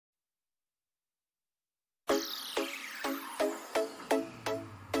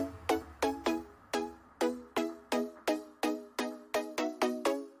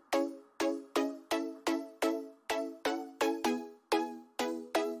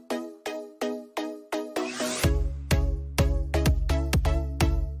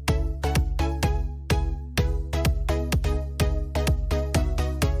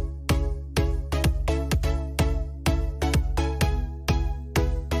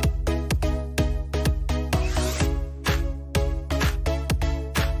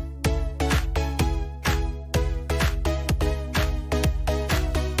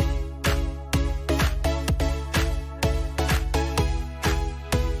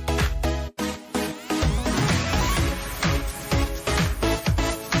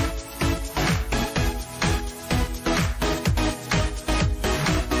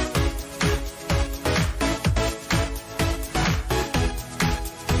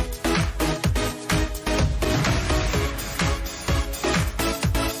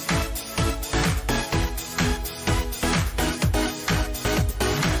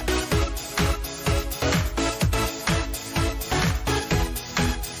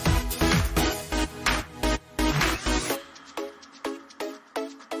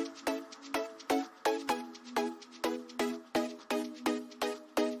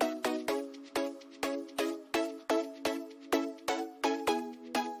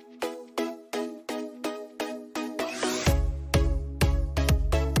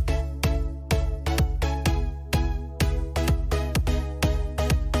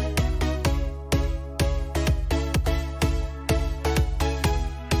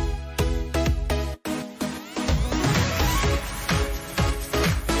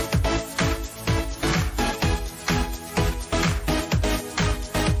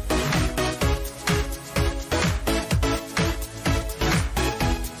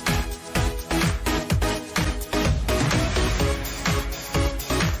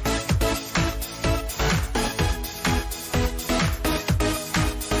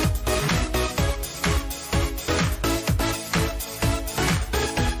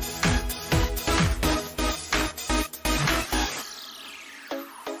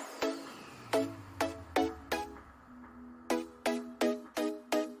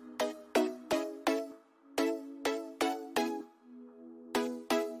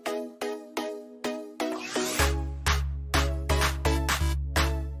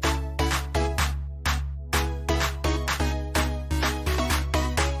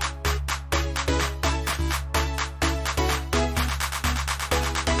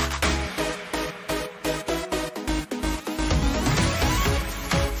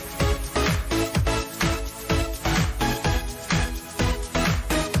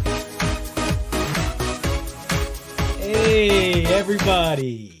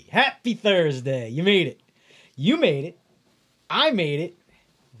everybody. Happy Thursday. You made it. You made it. I made it.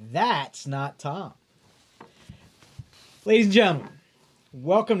 That's not Tom. Ladies and gentlemen,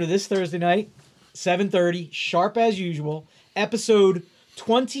 welcome to this Thursday night, 7:30, sharp as usual, episode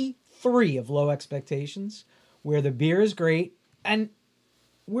 23 of Low Expectations, where the beer is great, and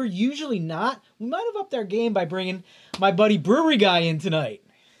we're usually not. We might have upped our game by bringing my buddy Brewery Guy in tonight.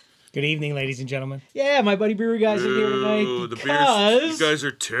 Good evening, ladies and gentlemen. Yeah, my buddy Brewery Guy's in here tonight because you guys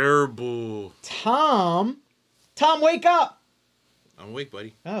are terrible. Tom, wake up! I'm awake,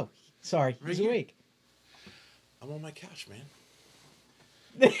 buddy. Oh, sorry, Right he's here. awake. I'm on my couch, man.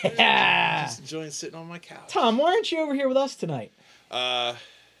 Just enjoying sitting on my couch. Tom, why aren't you over here with us tonight? I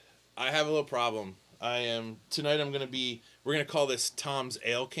have a little problem. We're gonna call this Tom's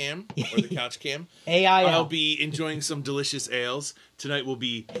Ale Cam, or the Couch Cam. AIL. I'll be enjoying some delicious ales. Tonight will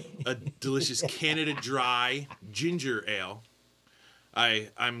be a delicious Canada Dry Ginger Ale.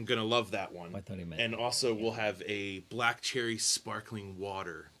 I'm gonna love that one. I thought he meant. And also we'll have a black cherry sparkling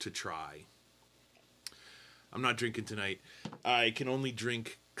water to try. I'm not drinking tonight. I can only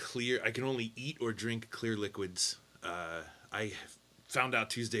eat or drink clear liquids. I found out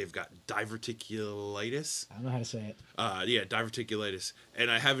Tuesday I've got diverticulitis. I don't know how to say it. Yeah, diverticulitis, and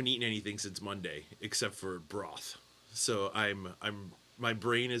I haven't eaten anything since Monday except for broth. So my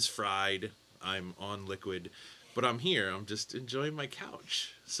brain is fried. I'm on liquid, but I'm here. I'm just enjoying my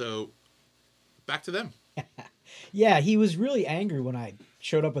couch. So back to them. Yeah, he was really angry when I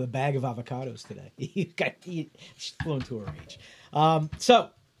showed up with a bag of avocados today. He flew into a rage. So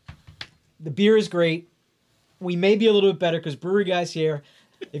the beer is great. We may be a little bit better because Brewery Guy's here.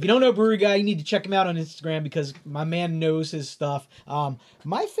 If you don't know Brewery Guy, you need to check him out on Instagram because my man knows his stuff.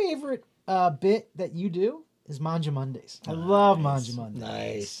 My favorite bit that you do is Manja Mondays. I love Manja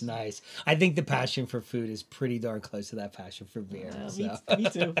Mondays. Nice. I think the passion for food is pretty darn close to that passion for beer. Me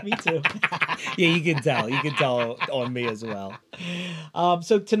too. Yeah, you can tell. You can tell on me as well.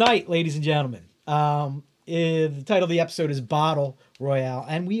 So tonight, ladies and gentlemen, the title of the episode is Bottle Royale,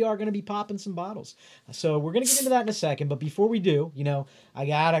 and we are going to be popping some bottles. So we're going to get into that in a second, but before we do, I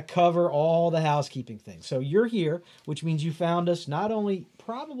got to cover all the housekeeping things. So you're here, which means you found us not only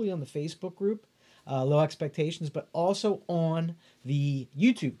probably on the Facebook group, Low Expectations, but also on the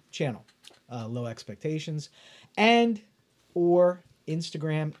YouTube channel, Low Expectations, and or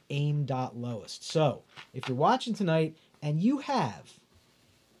Instagram, aim.lowest. So if you're watching tonight and you have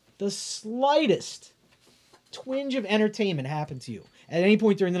the slightest twinge of entertainment happen to you at any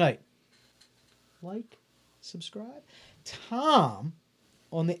point during the night, like, subscribe. Tom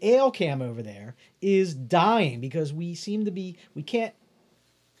on the ale cam over there is dying because we can't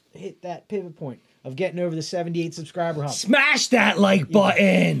hit that pivot point of getting over the 78 subscriber hump. Smash that like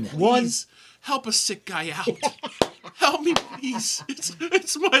button. Please help a sick guy out. Help me, please.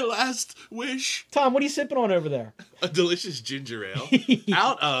 It's my last wish. Tom, what are you sipping on over there? A delicious ginger ale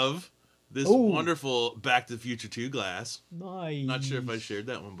out of this wonderful Back to the Future 2 glass. Nice. Not sure if I shared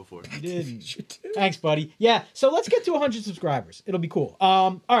that one before. You didn't. Thanks, buddy. Yeah, so let's get to 100 subscribers. It'll be cool.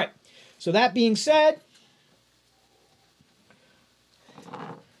 All right. So that being said,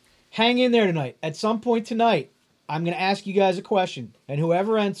 hang in there tonight. At some point tonight, I'm going to ask you guys a question, and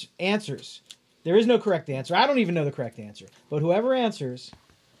whoever answers, there is no correct answer. I don't even know the correct answer, but whoever answers,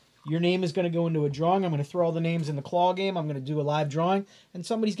 your name is going to go into a drawing. I'm going to throw all the names in the claw game. I'm going to do a live drawing, and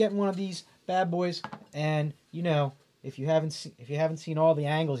somebody's getting one of these bad boys. And if you haven't seen all the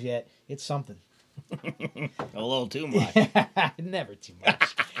angles yet, it's something. A little too much. Never too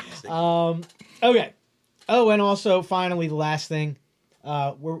much. Okay. Oh, and also finally, the last thing,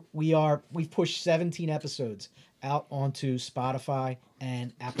 we've pushed 17 episodes out onto Spotify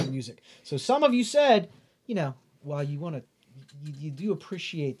and Apple Music. So some of you said, while you do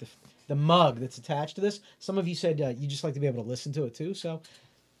appreciate the mug that's attached to this. Some of you said you just like to be able to listen to it too, so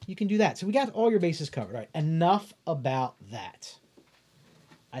you can do that. So we got all your bases covered. All right, enough about that.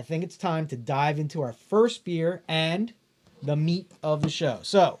 I think it's time to dive into our first beer and the meat of the show.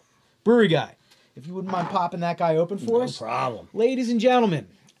 So, Brewery Guy, if you wouldn't mind popping that guy open for us. No problem. Ladies and gentlemen,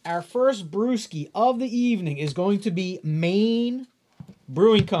 our first brewski of the evening is going to be Maine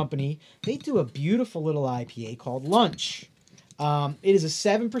Brewing Company. They do a beautiful little IPA called Lunch. It is a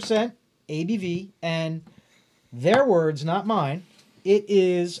 7% ABV, and their words, not mine, it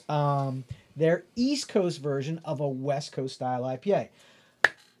is their East Coast version of a West Coast style IPA.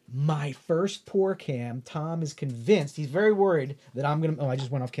 My first pour cam, Tom is convinced, he's very worried that I'm going to, I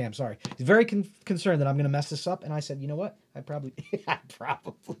just went off cam, sorry. He's very concerned that I'm going to mess this up, and I said, you know what? I probably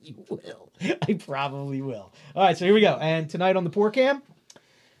will. I probably will. All right, so here we go. And tonight on the pour cam,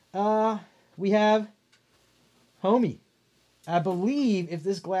 we have Homie. I believe if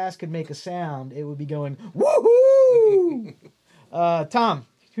this glass could make a sound, it would be going, woohoo! Tom,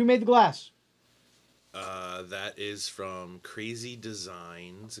 who made the glass? That is from Crazy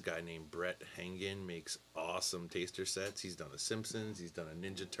Designs. A guy named Brett Hengen makes awesome taster sets. He's done a Simpsons. He's done a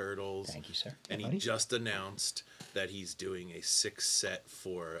Ninja Turtles. Thank you, sir. And he just announced that he's doing a 6 set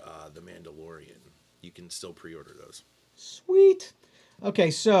for The Mandalorian. You can still pre-order those. Sweet.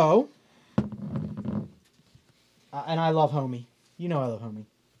 Okay, so... and I love Homie. You know I love Homie.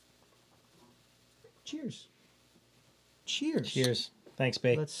 Cheers. Cheers. Cheers. Thanks,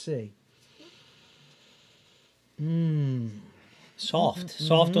 babe. Let's see. Soft.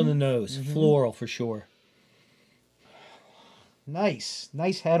 Soft on the nose. Floral for sure. Nice.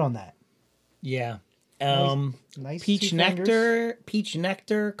 Nice head on that. Yeah. Nice Peach two nectar. fingers. Peach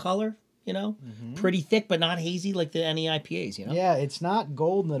nectar color, you know? Pretty thick, but not hazy like the any IPAs, you know? Yeah, it's not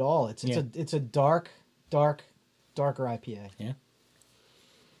golden at all. It's a darker IPA. Yeah.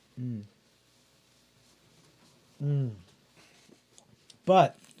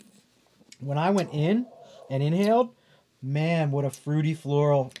 But when I went in and inhaled, man, what a fruity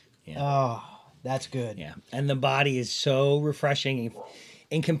floral. Yeah. Oh, that's good. Yeah. And the body is so refreshing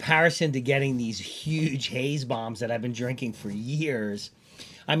in comparison to getting these huge haze bombs that I've been drinking for years.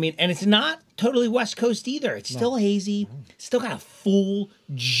 I mean, and it's not totally West Coast either. It's still hazy. Still got a full,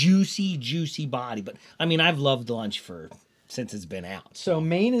 juicy body. But, I mean, I've loved lunch since it's been out. So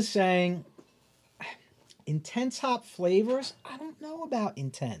Maine is saying intense hop flavors. I don't know about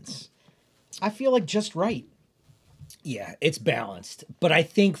intense. I feel like just right. Yeah, it's balanced. But I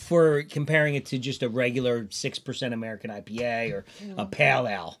think for comparing it to just a regular 6% American IPA or a Pale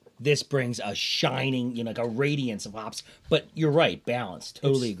Ale, this brings a shining, like a radiance of hops. But you're right, balanced.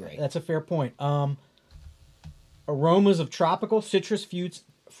 Totally agree. That's a fair point. Aromas of tropical citrus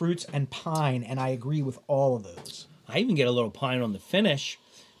fruits and pine, and I agree with all of those. I even get a little pine on the finish.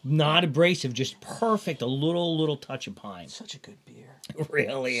 Not abrasive, just perfect. A little touch of pine. Such a good beer. It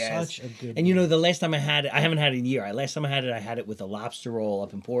really is. Such a good And the last time I had it, I haven't had it in a year. Last time I had it with a lobster roll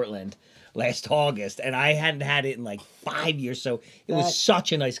up in Portland last August, and I hadn't had it in like 5 years. So it was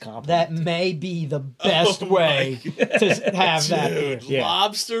such a nice compliment. That may be the best way to have that beer. Yeah.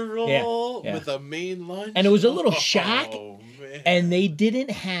 Lobster roll Yeah. with a Maine lunch. And it was a little shack, man. and they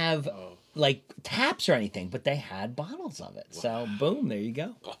didn't have like taps or anything, but they had bottles of it. So boom, there you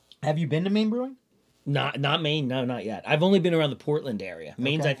go. Have you been to Maine Brewing? Not Maine, no, not yet. I've only been around the Portland area.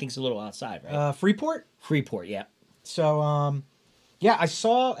 Maine's, Okay. I think, is a little outside, right? Freeport? Freeport, yeah. So, yeah, I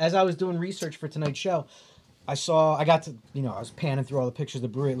saw, as I was doing research for tonight's show, I was panning through all the pictures of the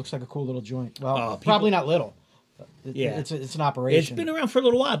brewery. It looks like a cool little joint. Well, probably not little. Yeah. It's an operation. It's been around for a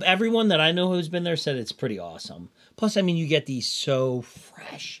little while. Everyone that I know who's been there said it's pretty awesome. Plus, I mean, you get these so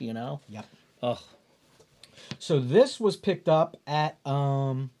fresh, Yep. Oh, So this was picked up at,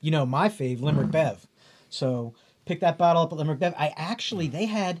 my fave, Limerick Bev. So picked that bottle up at Limerick Bev. They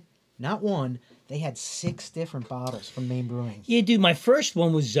had, not one, they had 6 different bottles from Maine Brewing. yeah, dude. My first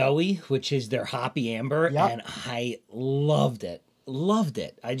one was Zoe, which is their hoppy amber, Yep. and I loved it. Loved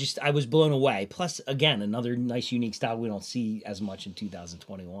it. I was blown away. Plus, again, another nice, unique style we don't see as much in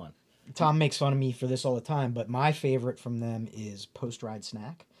 2021. Tom makes fun of me for this all the time, but my favorite from them is Post Ride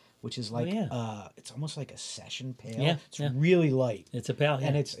Snack, which is like, it's almost like a session pale. Yeah, It's yeah. really light. It's a pale, yeah.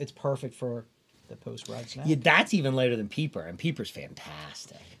 And it's perfect for the Post Ride Snack. Yeah, that's even later than Peeper, and Peeper's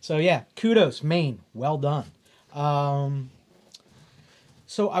fantastic. So yeah, kudos, Maine. Well done.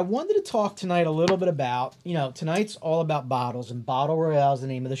 So I wanted to talk tonight a little bit about, tonight's all about bottles, and Bottle Royale is the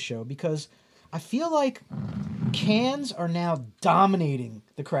name of the show because I feel like cans are now dominating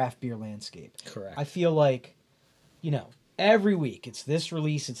the craft beer landscape. Correct. I feel like, every week it's this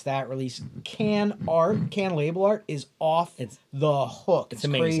release, it's that release. Can label art is off the hook. It's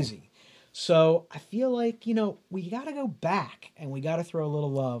amazing. Crazy. So I feel like, we got to go back and we got to throw a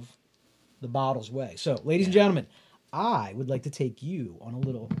little love the bottle's way. So, ladies and gentlemen, I would like to take you on a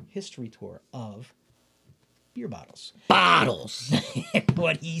little history tour of beer bottles. Bottles.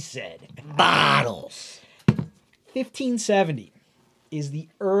 What he said. Bottles. 1570 is the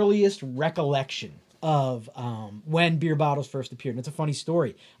earliest recollection of when beer bottles first appeared. And it's a funny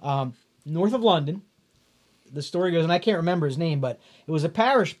story. North of London, the story goes, and I can't remember his name, but it was a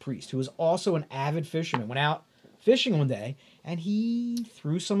parish priest who was also an avid fisherman. Went out fishing one day, and he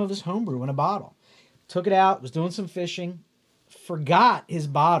threw some of his homebrew in a bottle. Took it out, was doing some fishing, forgot his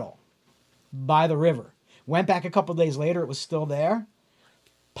bottle by the river. Went back a couple days later, it was still there.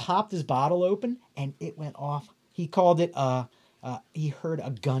 Popped his bottle open, and it went off. He called it, he heard a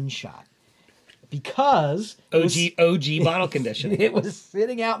gunshot. Because OG bottle condition. It was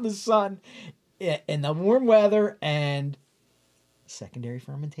sitting out in the sun in the warm weather, and Secondary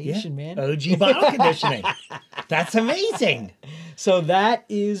fermentation, man. OG bottle conditioning. That's amazing. So that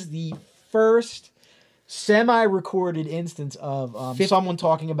is the first semi-recorded instance of someone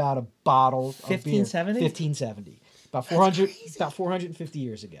talking about a bottle of beer. 1570? 1570. About 450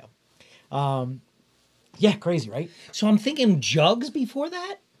 years ago. Yeah, crazy, right? So I'm thinking jugs before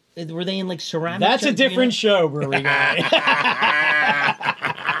that? Were they in like ceramic That's jugs, a different show, brewery guy.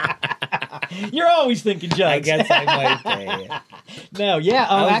 You're always thinking jugs. I guess I might be. No, yeah.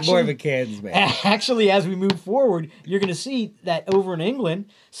 I was more of a cans man. Actually, as we move forward, you're going to see that over in England,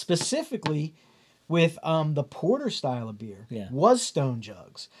 specifically with the porter style of beer, was stone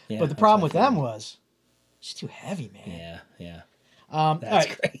jugs. Yeah, but the problem with them was it's too heavy, man. Yeah.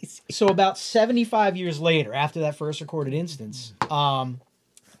 That's crazy. So about 75 years later, after that first recorded instance,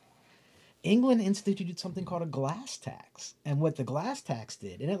 England instituted something called a glass tax. And what the glass tax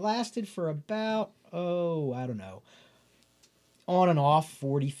did, and it lasted for about, I don't know, on and off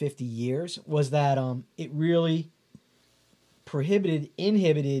 40, 50 years, was that it really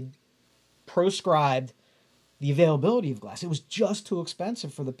inhibited, proscribed the availability of glass. It was just too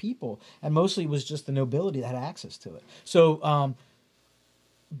expensive for the people. And mostly it was just the nobility that had access to it. So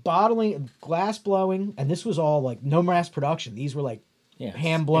bottling, glass blowing, and this was all like no mass production. These were like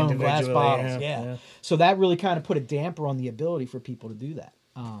hand blown glass bottles. Yeah. So that really kind of put a damper on the ability for people to do that.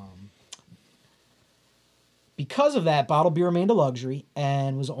 Because of that, bottled beer remained a luxury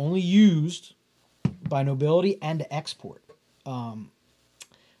and was only used by nobility and to export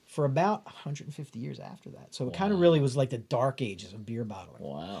for about 150 years after that. So it kind of really was like the dark ages of beer bottling.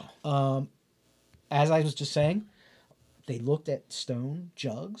 Wow. As I was just saying, they looked at stone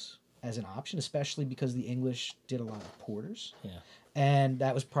jugs as an option, especially because the English did a lot of porters. Yeah. And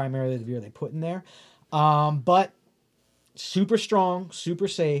that was primarily the beer they put in there. But super strong, super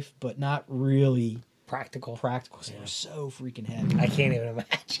safe, but not really practical. Because they were so freaking heavy. I can't even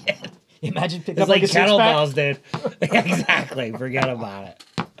imagine. Imagine picking It's up like a kettlebells, dude. Exactly. Forget about it.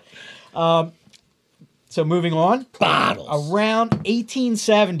 So moving on. Bottles. Around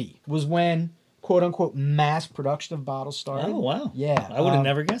 1870 was when, quote unquote, mass production of bottles started. Oh, wow. Yeah. I would have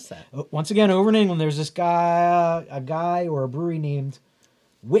never guessed that. Once again, over in England, there's this guy, a guy or a brewery named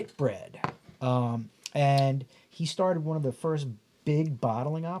Whitbread. And he started one of the first big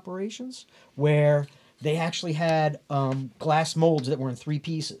bottling operations where they actually had glass molds that were in 3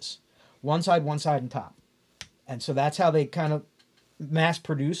 pieces. One side, and top. And so that's how they kind of mass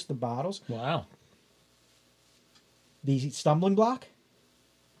produced the bottles. Wow. The stumbling block,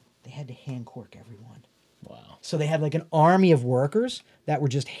 they had to hand cork every one. Wow. So they had like an army of workers that were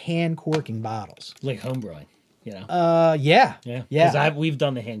just hand corking bottles. Like homebrewing, you know? Yeah. Yeah. Yeah. Because we've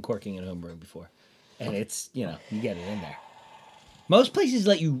done the hand corking and homebrewing before. And it's, you get it in there. Most places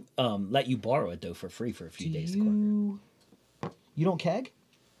let you borrow it, though, for free for a few days to cork. You don't keg?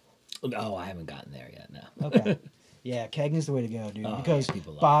 Oh, I haven't gotten there yet, no. Okay. Yeah, kegging is the way to go, dude. Oh, because yeah,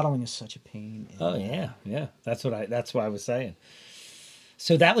 people love bottling is such a pain. Oh, yeah. That's what I was saying.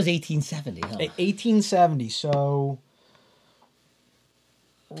 So that was 1870, huh? 1870. So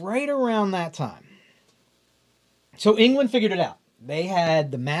right around that time. So England figured it out. They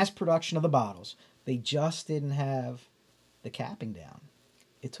had the mass production of the bottles. They just didn't have the capping down.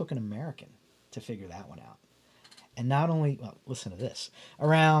 It took an American to figure that one out. And not only, well, listen to this.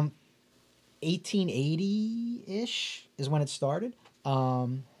 Around 1880-ish is when it started.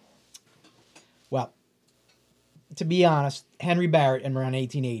 Well, to be honest, Henry Barrett in around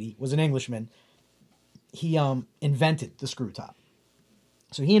 1880 was an Englishman. He invented the screw top.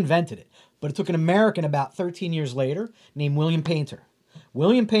 So he invented it. But it took an American about 13 years later named William Painter.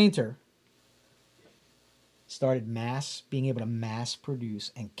 William Painter started being able to mass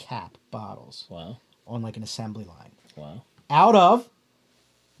produce and cap bottles. Wow. On like an assembly line. Wow. Out of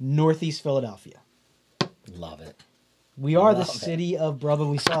Northeast Philadelphia. Love it. We are the city of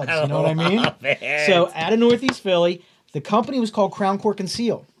brotherly suds. You know what I mean? It. So out of Northeast Philly, the company was called Crown Cork and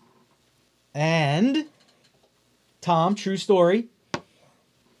Seal. And Tom, true story,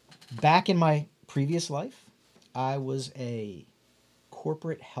 back in my previous life, I was a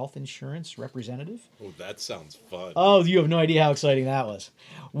corporate health insurance representative. Oh, that sounds fun. Oh, you have no idea how exciting that was.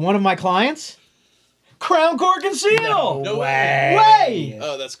 One of my clients, Crown Cork and Seal. No way.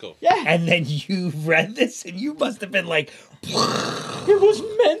 Oh, that's cool. Yeah. And then you read this, and you must have been like, It was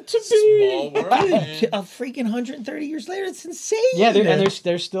meant to be. Small world, man. a freaking 130 years later. It's insane. Yeah,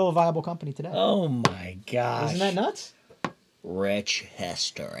 they're still a viable company today. Oh my gosh. Isn't that nuts? Rich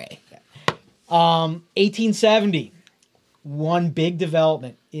history. 1870. One big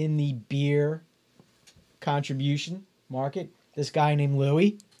development in the beer contribution market. This guy named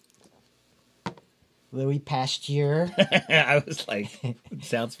Louis. Louis Pasteur. I was like, it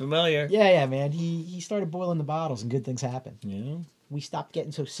sounds familiar. Yeah, man. He started boiling the bottles and good things happen. Yeah. We stopped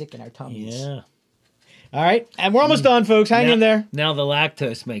getting so sick in our tummies. Yeah. All right. And we're almost done, folks. Hang in there. Now the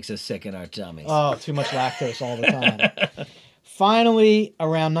lactose makes us sick in our tummies. Oh, too much lactose all the time. Finally,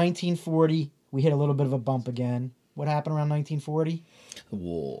 around 1940, we hit a little bit of a bump again. What happened around 1940?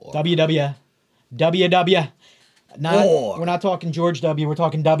 War. WW. War. We're not talking George W. We're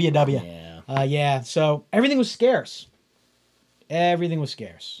talking WW. Yeah. So everything was scarce. Everything was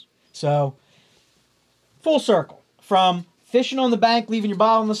scarce. So full circle from fishing on the bank, leaving your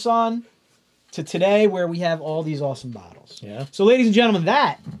bottle in the sun, to today where we have all these awesome bottles. Yeah. So, ladies and gentlemen,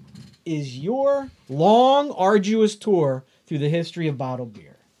 that is your long, arduous tour through the history of bottled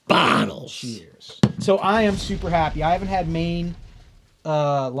beer. Bottles. Cheers. So I am super happy. I haven't had Maine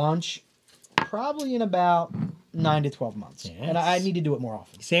lunch probably in about 9 to 12 months. Yes. And I need to do it more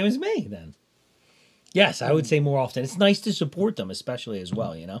often. Same as me, then. Yes, I would say more often. It's nice to support them, especially as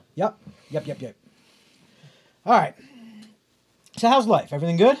well, you know? Yep. All right. So how's life?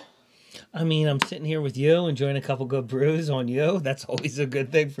 Everything good? I mean, I'm sitting here with you, enjoying a couple good brews on you. That's always a good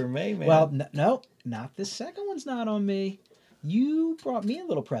thing for me, man. Well, no, not this second one's not on me. You brought me a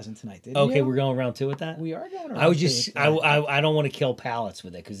little present tonight, didn't you? Okay, we're going round two with that? We are going around. I was just, I don't want to kill palates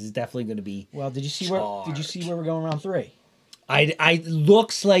with it because it's definitely going to be. Well, did you see where we're going round three? I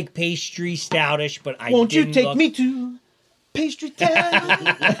looks like pastry stoutish, but I won't you didn't take look... me to pastry town?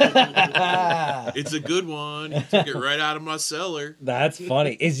 It's a good one. You took it right out of my cellar. That's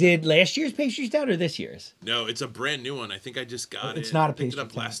funny. Is it last year's pastry stout or this year's? No, it's a brand new one. I think I just got it. It's not a picked pastry it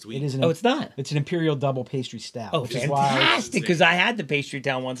up last week. It is Oh, it's not. It's an Imperial double pastry stout. Oh, which is why fantastic! Because I had the pastry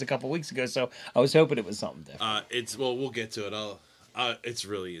town once a couple weeks ago, so I was hoping it was something different. We'll get to it.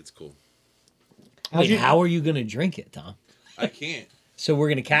 It's cool. Wait, how are you going to drink it, Tom? I can't. So we're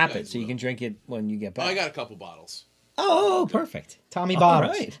going to cap it, guys so you will. can drink it when you get back. I got a couple bottles. Oh, perfect. Tommy All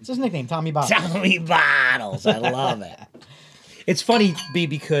Bottles. right. It's his nickname, Tommy Bottles. Tommy Bottles. I love it. It's funny, B,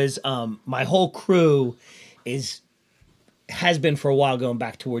 because my whole crew has been for a while going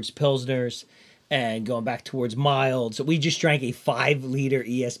back towards Pilsners and going back towards mild. So we just drank a 5-liter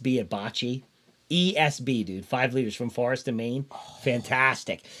ESB at Bocce. ESB, dude. 5 liters from Forest to Maine.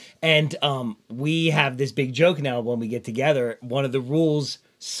 Fantastic. And we have this big joke now when we get together. One of the rules,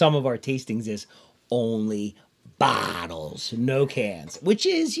 some of our tastings is only bottles, no cans, which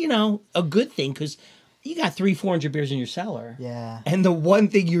is, a good thing because you got 300-400 beers in your cellar. Yeah. And the one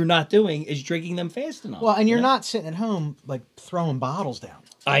thing you're not doing is drinking them fast enough. Well, and you're not sitting at home like throwing bottles down.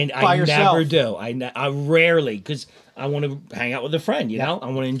 I never do. I rarely, because I want to hang out with a friend, you know? I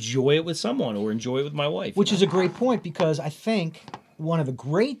want to enjoy it with someone or enjoy it with my wife. Which is a great point because I think one of the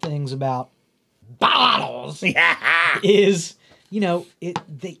great things about bottles is, they're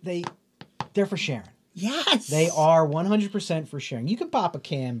for sharing. Yes. They are 100% for sharing. You can pop a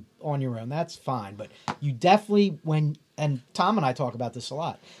can on your own. That's fine. But you definitely, and Tom and I talk about this a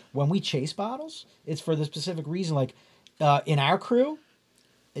lot, when we chase bottles, it's for the specific reason. Like in our crew,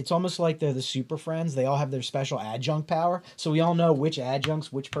 it's almost like they're the super friends. They all have their special adjunct power. So we all know which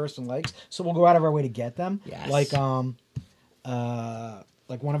adjuncts which person likes. So we'll go out of our way to get them. Yes.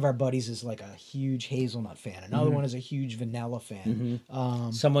 Like one of our buddies is like a huge hazelnut fan. Another one is a huge vanilla fan.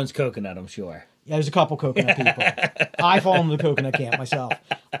 Someone's coconut, I'm sure. Yeah, there's a couple coconut people. I fall into the coconut camp myself.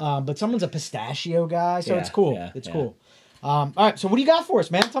 But someone's a pistachio guy, so it's cool. It's cool. All right, so what do you got for us,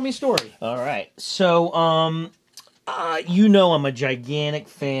 man? Tell me a story. All right. So, I'm a gigantic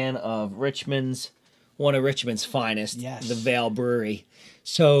fan of one of Richmond's finest, the Vale Brewery.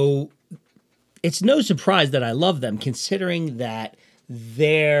 So, it's no surprise that I love them, considering that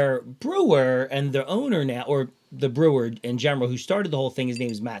their brewer and the owner now, or the brewer in general, who started the whole thing, his name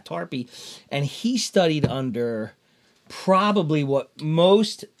is Matt Tarpey, and he studied under probably what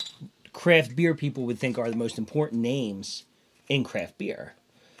most craft beer people would think are the most important names in craft beer.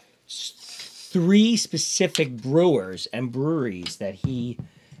 3 specific brewers and breweries that he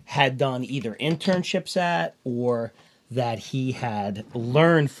had done either internships at or that he had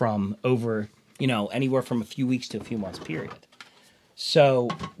learned from over, anywhere from a few weeks to a few months period. So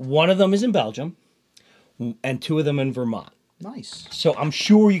one of them is in Belgium and 2 of them in Vermont. Nice. So I'm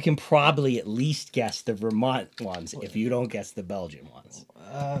sure you can probably at least guess the Vermont ones if you don't guess the Belgian ones.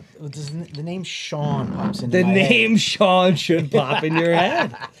 The name Sean pops into the my name head. Sean should pop in your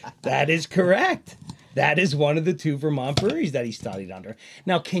head. That is correct. That is one of the 2 Vermont breweries that he studied under.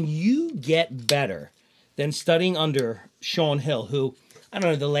 Now, can you get better than studying under Sean Hill, who, I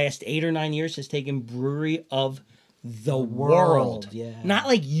don't know, the last 8 or 9 years has taken Brewery of the world. Yeah. Not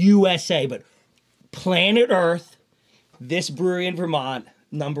like USA, but planet Earth. This brewery in Vermont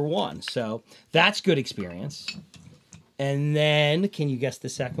 #1. So that's good experience. And then, can you guess the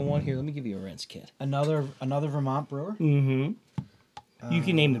second one? Here, let me give you a rinse, kid. Another Vermont brewer. You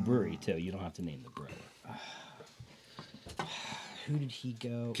can name the brewery too. You don't have to name the brewer. Who did he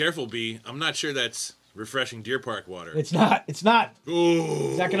go? Careful, B. I'm not sure that's refreshing Deer Park water. It's not. It's not. Ooh.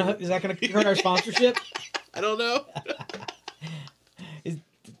 Is that gonna hurt our sponsorship? I don't know.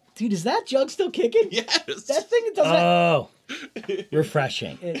 Dude, is that jug still kicking? Yes. That thing doesn't. Oh,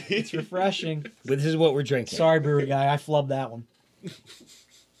 refreshing. It's refreshing. But this is what we're drinking. Sorry, brewery guy, I flubbed that one.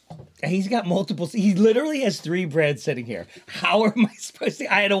 He's got multiple. He literally has 3 breads sitting here. How am I supposed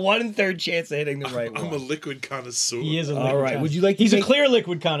to? I had a 1/3 chance of hitting the right one. I'm a liquid connoisseur. He is a liquid All right. connoisseur. Would you like to He's a take- clear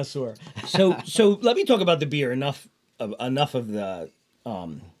liquid connoisseur. So let me talk about the beer. Enough of the.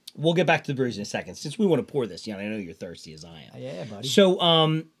 We'll get back to the brews in a second. Since we want to pour this, I know you're thirsty as I am. Yeah, buddy.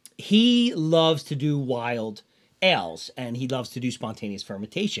 So he loves to do wild ales, and he loves to do spontaneous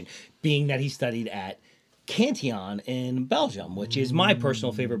fermentation, being that he studied at Cantillon in Belgium, which is my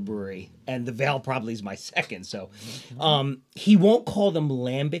personal favorite brewery, and the Vale probably is my second. So he won't call them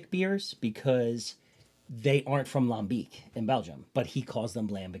Lambic beers because they aren't from Lambic in Belgium, but he calls them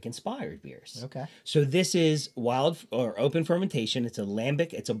Lambic inspired beers. Okay. So this is wild or open fermentation. It's a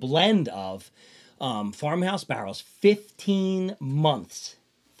Lambic. It's a blend of farmhouse barrels, 15 months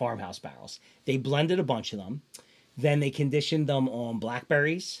farmhouse barrels. They blended a bunch of them. Then they conditioned them on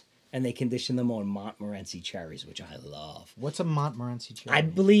blackberries, and they conditioned them on Montmorency cherries, which I love. What's a Montmorency cherry? I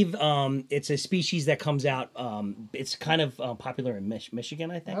believe it's a species that comes out. It's kind of popular in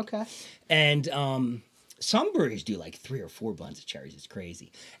Michigan, I think. Okay. And some breweries do like 3 or 4 blends of cherries. It's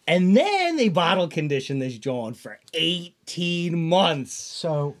crazy. And then they bottle condition this John for 18 months.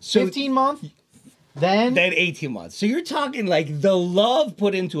 So 15 15 month, then 18 months. So you're talking like the love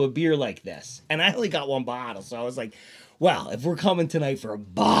put into a beer like this. And I only got 1 bottle. So I was like, well, if we're coming tonight for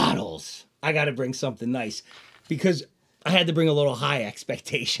bottles, I got to bring something nice. Because I had to bring a little high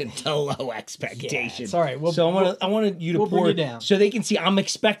expectation to low expectation. Yeah, it's all right. I wanted you to we'll bring pour you it down. so they can see. I'm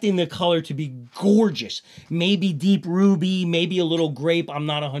expecting the color to be gorgeous. Maybe deep ruby, maybe a little grape. I'm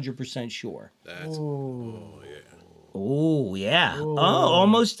not 100% sure. That's, Ooh. oh, yeah. Oh, yeah. Oh,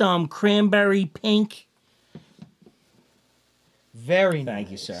 almost cranberry pink. Very nice.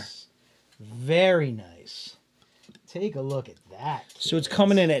 Thank you, sir. Very nice. Take a look at that. So it's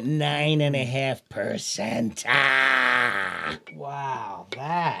coming in at 9.5%. Ah! Wow,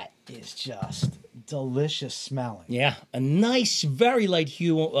 that is just delicious smelling. Yeah, a nice, very light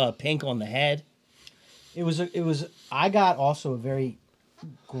hue pink on the head. It was. I got also a very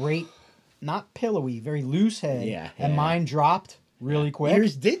great, not pillowy, very loose head. Yeah, And yeah. mine dropped really quick.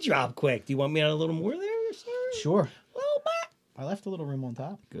 Yours did drop quick. Do you want me to add a little more there, sir? Sure. A little bit. I left a little room on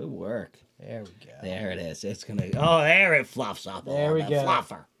top. Good work. There we go. There it is. It's gonna. Oh, there it fluffs up. There we the go.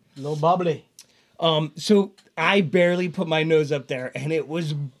 Fluffer. A little bubbly. So I barely put my nose up there, and it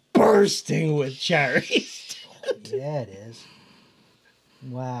was bursting with cherries. Yeah, it is.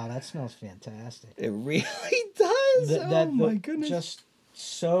 Wow, that smells fantastic. It really does. My goodness. Just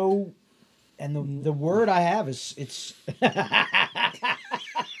so, and the word I have is it's.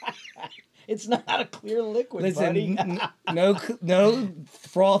 It's not a clear liquid, Listen, buddy. no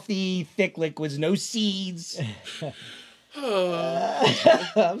frothy thick liquids, no seeds.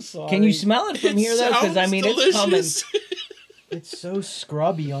 I'm sorry. Can you smell it from here though? Because I mean, it's coming. delicious. It's so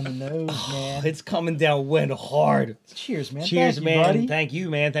scrubby on the nose, man. It's coming down wind hard. Cheers, man. Cheers, Thank you, man. buddy. Thank you,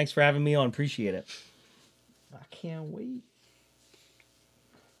 man. Thanks for having me on. Appreciate it. I can't wait.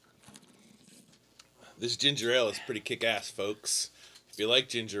 This ginger ale is pretty kick-ass, folks. If you like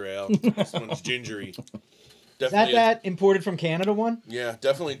ginger ale, this one's gingery. Is that Definitely that imported from Canada one? Yeah,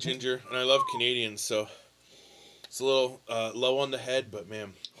 definitely ginger. And I love Canadians, so it's a little low on the head, but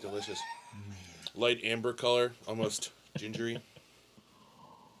man, delicious. Light amber color, almost gingery.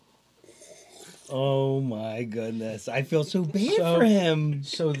 Oh my goodness. I feel so bad So- for him.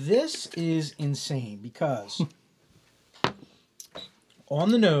 So this is insane because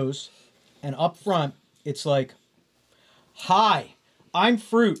on the nose and up front, it's like, hi, I'm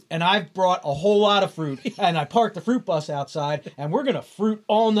fruit, and I've brought a whole lot of fruit, and I parked the fruit bus outside, and we're going to fruit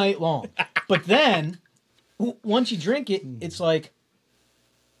all night long. But then, once you drink it, it's like,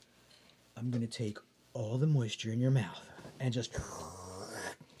 I'm going to take all the moisture in your mouth and just...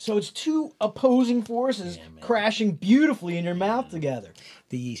 So it's 2 opposing forces crashing beautifully in your mouth together.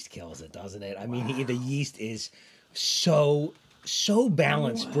 The yeast kills it, doesn't it? I mean, the yeast is so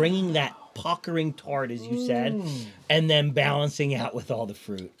balanced, bringing that puckering tart, as you said, and then balancing out with all the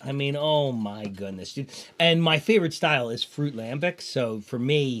fruit. I mean, oh my goodness, dude. And my favorite style is fruit lambic, so for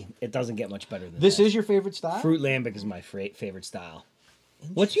me, it doesn't get much better than This that. is your favorite style? Fruit lambic is my favorite style.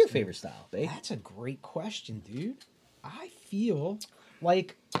 What's your favorite style, babe? That's a great question, dude. I feel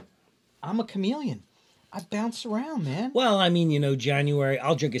like I'm a chameleon. I bounce around, man. Well, I mean, January,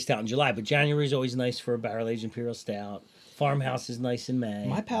 I'll drink a stout in July, but January is always nice for a barrel-aged Imperial Stout. Farmhouse is nice in May.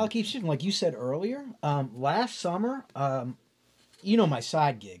 My palate keeps shifting. Like you said earlier, last summer, my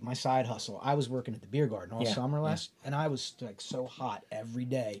side gig, my side hustle, I was working at the beer garden all summer and I was like so hot every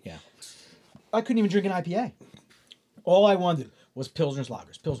day. Yeah. I couldn't even drink an IPA. All I wanted was Pilsner's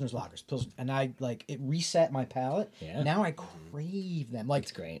Lagers, and it reset my palate. Yeah. Now I crave them. Like,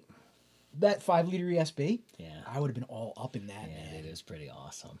 It's great. that 5-liter ESB, Yeah. I would have been all up in that, Yeah, man. it is pretty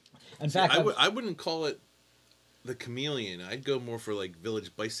awesome. In fact, I wouldn't call it the chameleon. I'd go more for like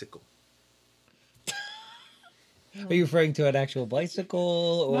Village Bicycle. Are you referring to an actual bicycle?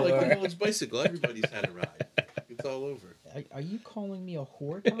 Or... No, like the Village Bicycle. Everybody's had a ride. It's all over. are you calling me a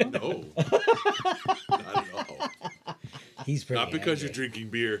whore, Tom? No, not at all. He's pretty Not because angry. you're drinking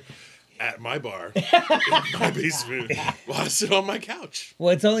beer at my bar in my basement while I sit on my couch.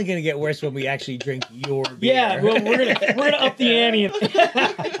 Well, it's only going to get worse when we actually drink your beer. Yeah, well, we're gonna up the ante.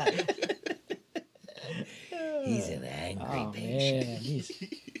 He's an angry Oh patient. man,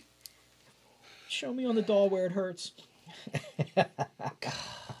 show me on the doll where it hurts.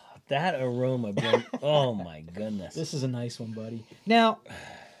 That aroma, bro. Oh my goodness. This is a nice one, buddy. Now,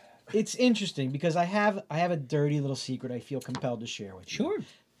 it's interesting because I have a dirty little secret I feel compelled to share with you. Sure.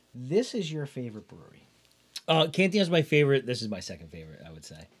 This is your favorite brewery. Cantina's my favorite. This is my second favorite, I would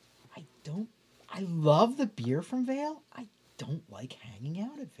say. I love the beer from Vail. I don't like hanging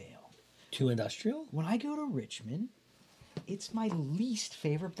out at Vail. Too industrial? When I go to Richmond, it's my least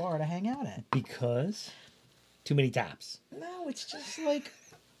favorite bar to hang out at. Because too many taps. No, it's just like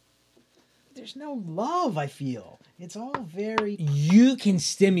there's no love, I feel. It's all very You can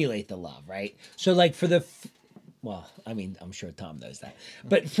stimulate the love, right? So like well, I mean, I'm sure Tom knows that.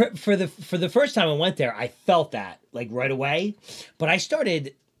 But for the first time I went there, I felt that like right away. But I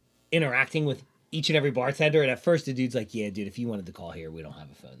started interacting with each and every bartender, and at first the dude's like, "Yeah, dude, if you wanted to call here, we don't have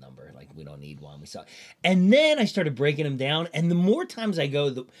a phone number. Like, we don't need one. We suck." And then I started breaking them down, and the more times I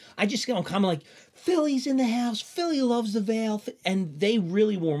go, I just get on comment like, "Philly's in the house. Philly loves the Veil," and they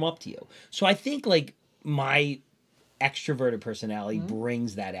really warm up to you. So I think like my extroverted personality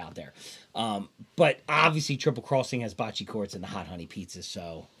brings that out there. But obviously, Triple Crossing has bocce courts and the hot honey pizzas,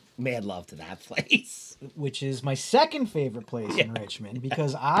 so mad love to that place. which is my second favorite place in Richmond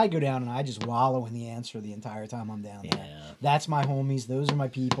because I go down and I just wallow in the answer the entire time I'm down there. Yeah. That's my homies. Those are my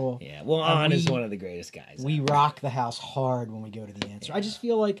people. Yeah, well, And On is we- one of the greatest guys. We rock the house hard when we go to the answer. I just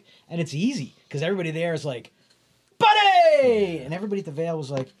feel like, and it's easy because everybody there is like, buddy! And everybody at the Vail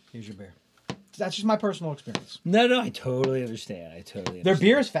was like, here's your beer. That's just my personal experience. No, I totally understand. Their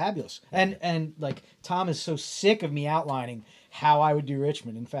beer is fabulous. And like, Tom is so sick of me outlining how I would do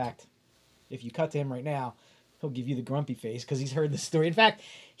Richmond. In fact, if you cut to him right now, he'll give you the grumpy face because he's heard the story. In fact,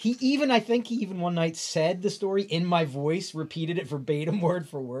 I think he even one night said the story in my voice, repeated it verbatim, word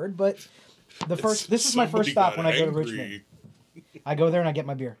for word. But this is my first stop when I go to Richmond. I go there and I get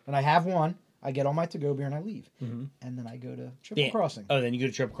my beer. And I have one. I get all my to-go beer and I leave. Mm-hmm. And then I go to Triple Crossing. Oh, then you go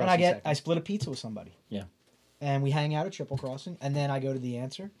to Triple Crossing. And I split a pizza with somebody. Yeah. And we hang out at Triple Crossing. And then I go to the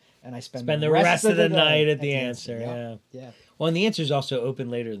answer. And I spend the rest of the day night at the answer. Yeah. Well, and the answer is also open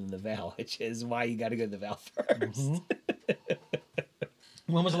later than the Val, which is why you got to go to the Val first. Mm-hmm.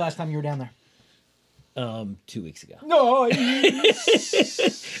 When was the last time you were down there? 2 weeks ago. No.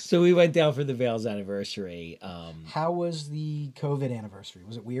 So we went down for the Val's anniversary. How was the COVID anniversary?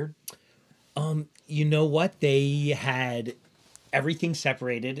 Was it weird? You know what? They had everything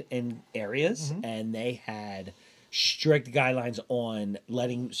separated in areas, and they had strict guidelines on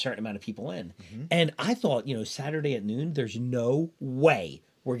letting a certain amount of people in. And I thought, Saturday at noon, there's no way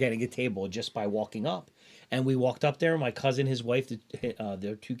we're getting a table just by walking up. And we walked up there, my cousin, his wife,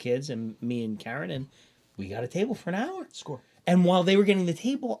 their 2 kids, and me and Karen, and we got a table for an hour. Score. And while they were getting the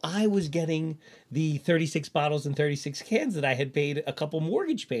table, I was getting the 36 bottles and 36 cans that I had paid a couple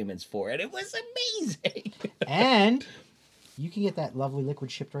mortgage payments for. And it was amazing. And you can get that lovely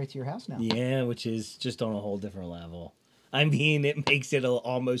liquid shipped right to your house now. Yeah, which is just on a whole different level. I mean, it makes it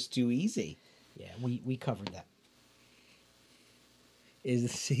almost too easy. Yeah, we covered that.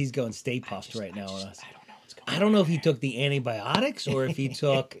 He's going Stay Puffed right now on us. I don't know what's going on. I don't know if he took the antibiotics or if he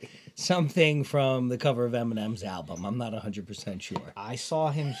took something from the cover of Eminem's album. I'm not 100% sure. I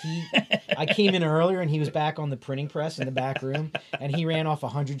saw him. I came in earlier and he was back on the printing press in the back room, and he ran off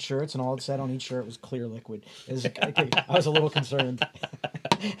 100 shirts, and all it said on each shirt was clear liquid. I was a little concerned.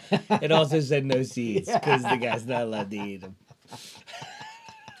 It also said no seeds because the guy's not allowed to eat them.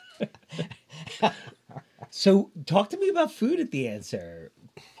 So talk to me about food at the answer.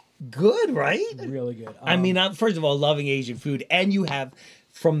 Good, right? Really good. I mean, I'm, first of all, loving Asian food, and you have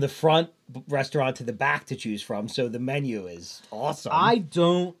from the front restaurant to the back to choose from, so the menu is awesome. I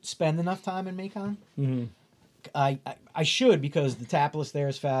don't spend enough time in Macon. Mm-hmm. I should, because the tap list there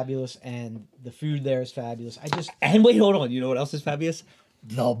is fabulous and the food there is fabulous. And wait, hold on. You know what else is fabulous?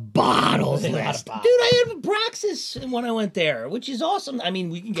 The bottles list. Dude, I had a Braxis when I went there, which is awesome. I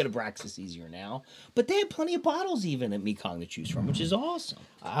mean, we can get a Braxis easier now, but they had plenty of bottles even at Mekong to choose from, which is awesome.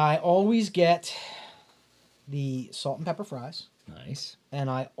 I always get the salt and pepper fries. Nice. And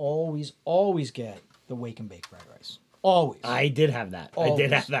I always get the wake and bake fried rice. Always. I did have that. Always. I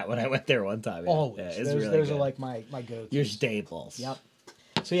did have that when I went there one time. Yeah. Always. Yeah, it's those really those good. are like my go-tos. Your staples. Yep.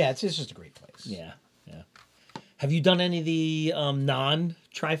 So yeah, it's just a great place. Yeah, yeah. Have you done any of the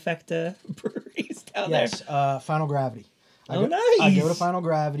non-trifecta breweries down there? Yes, Final Gravity. Nice. I go to Final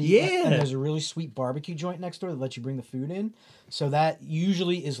Gravity. Yeah. And there's a really sweet barbecue joint next door that lets you bring the food in. So that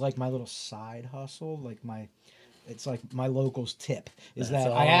usually is like my little side hustle, it's like my locals tip. Is That's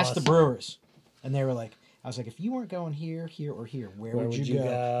that I asked the awesome. brewers, and they were like, I was like, if you weren't going here, or here, where would you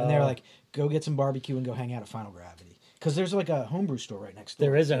go? And they were like, go get some barbecue and go hang out at Final Gravity. Because there's like a homebrew store right next door.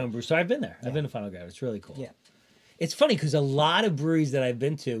 There is a homebrew store. I've been there. I've been to Final Gravity. It's really cool. Yeah. It's funny because a lot of breweries that I've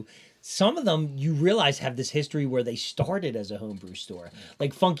been to, some of them you realize have this history where they started as a homebrew store.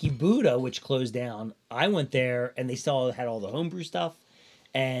 Like Funky Buddha, which closed down. I went there and they still had all the homebrew stuff.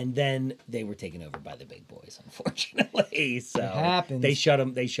 And then they were taken over by the big boys, unfortunately. So It happens. They shut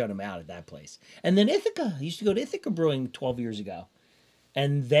them out at that place. And then Ithaca. I used to go to Ithaca Brewing 12 years ago.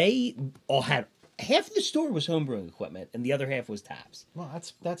 And they all had half of the store was homebrewing equipment and the other half was taps. Well,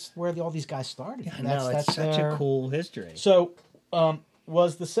 that's where all these guys started. I know, it's such a cool history. So,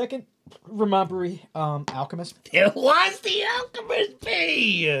 was the second Vermont brewery Alchemist? It was the Alchemist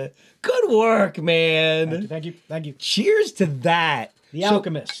Bee. Good work, man. Thank you. Cheers to that. The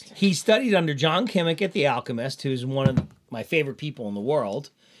Alchemist. He studied under John Kimmick at the Alchemist, who's one of my favorite people in the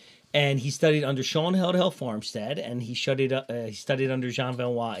world. And he studied under Sean Hill Farmstead, and he studied under Jean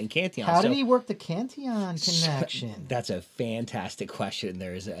Vanois in Cantillon. How did he work the Cantillon connection? That's a fantastic question.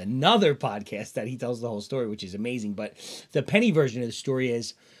 There's another podcast that he tells the whole story, which is amazing. But the penny version of the story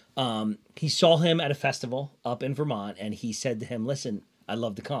is he saw him at a festival up in Vermont, and he said to him, listen, I'd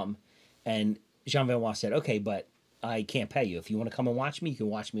love to come. And Jean Vanois said, okay, but I can't pay you. If you want to come and watch me, you can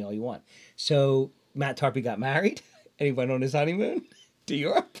watch me all you want. So Matt Tarpey got married, and he went on his honeymoon to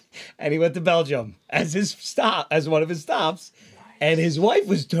Europe, and he went to Belgium as one of his stops. Nice. And his wife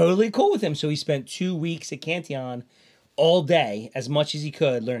was totally cool with him, so he spent 2 weeks at Cantillon all day, as much as he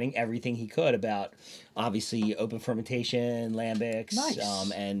could, learning everything he could about, obviously, open fermentation, lambics, nice.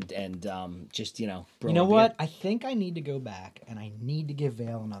 and just, you know what? I think I need to go back, and I need to give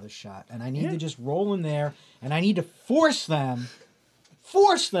Vale another shot, and I need to just roll in there, and I need to force them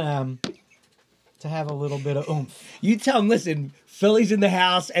to have a little bit of oomph. You tell him, listen, Philly's in the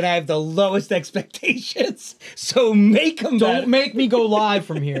house, and I have the lowest expectations, so make them. Don't make me go live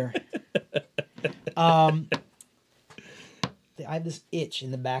from here. I have this itch in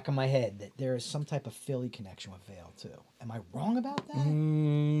the back of my head that there is some type of Philly connection with Vale too. Am I wrong about that?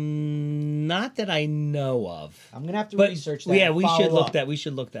 Not that I know of. I'm gonna have to research that. Yeah, we should look that. We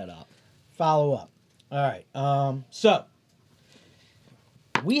should look that up. Follow up. All right. So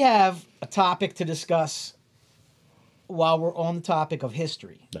we have a topic to discuss while we're on the topic of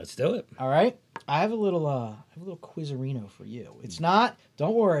history. Let's do it. All right. I have a little quizarino for you. It's not.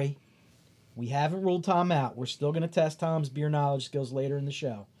 Don't worry. We haven't ruled Tom out. We're still going to test Tom's beer knowledge skills later in the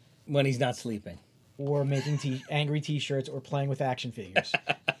show. When he's not sleeping. Or making angry T-shirts or playing with action figures.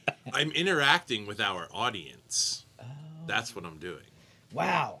 I'm interacting with our audience. Oh. That's what I'm doing.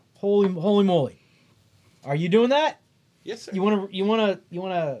 Wow. Holy moly. Are you doing that? Yes, sir. You want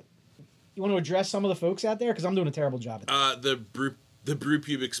to address some of the folks out there? Because I'm doing a terrible job at that. The Brew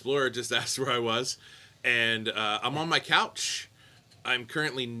Pube Explorer just asked where I was. And I'm on my couch. I'm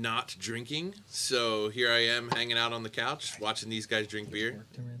currently not drinking, so here I am hanging out on the couch watching these guys drink beer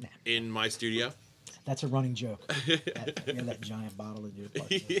in my studio. That's a running joke. that giant bottle of beer.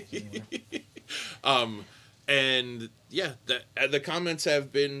 And yeah, the comments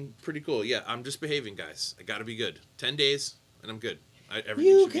have been pretty cool. Yeah, I'm just behaving, guys. I got to be good. 10 days, and I'm good.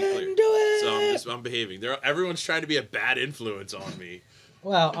 Everything should be clear. You can do it. So I'm behaving. Everyone's trying to be a bad influence on me.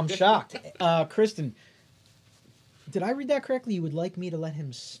 Well, I'm shocked. Kristen, did I read that correctly? You would like me to let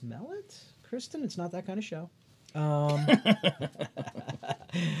him smell it? Kristen, it's not that kind of show.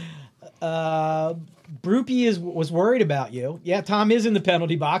 Broopy was worried about you. Yeah, Tom is in the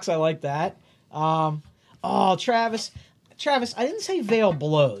penalty box. I like that. Travis, I didn't say Vale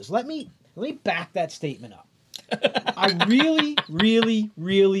blows. Let me back that statement up. I really, really,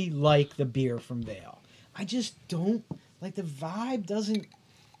 really like the beer from Vale. I just don't like the vibe. Doesn't.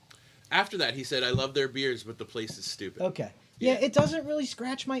 After that, he said, "I love their beers, but the place is stupid." Okay. Yeah, it doesn't really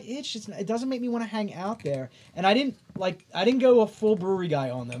scratch my itch. It doesn't make me want to hang out there. And I didn't go a full brewery guy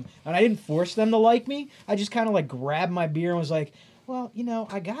on them, and I didn't force them to like me. I just kind of like grabbed my beer and was like, well,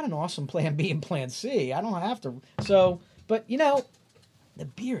 I got an awesome Plan B and Plan C. I don't have to. So, but the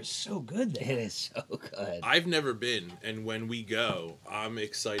beer is so good there. It is so good. I've never been, and when we go, I'm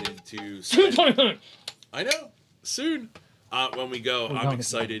excited to. I know soon. When we go, I'm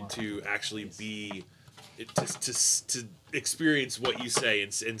excited to actually be to experience what you say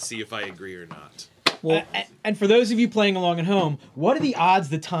and see if I agree or not. Well, and for those of you playing along at home, what are the odds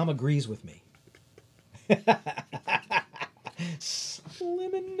that Tom agrees with me?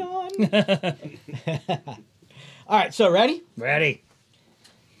 Slim and none. All right, so ready? Ready.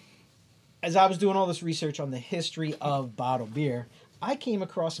 As I was doing all this research on the history of bottled beer, I came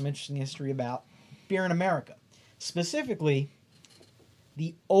across some interesting history about beer in America. Specifically,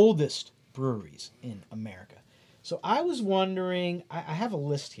 the oldest breweries in America. So I was wondering, I have a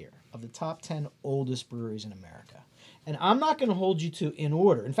list here of the top 10 oldest breweries in America. And I'm not going to hold you to in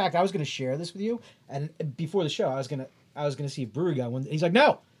order. In fact, I was going to share this with you. And before the show, I was going to see if Brewery got one. He's like,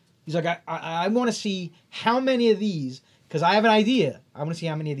 no. He's like, I want to see how many of these, because I have an idea. I want to see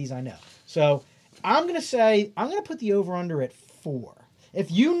how many of these I know. So I'm going to put the over-under at 4.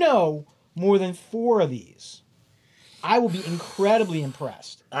 If you know more than 4 of these, I will be incredibly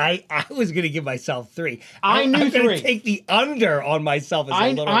impressed. I was going to give myself 3. I knew I'm 3. going to take the under on myself as a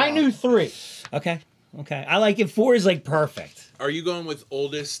little I knew 3. Okay. I like it. 4 is like perfect. Are you going with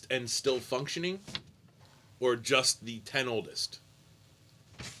oldest and still functioning, or just the 10 oldest?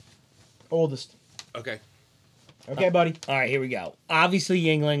 Oldest. Okay. Okay, buddy. All right, here we go. Obviously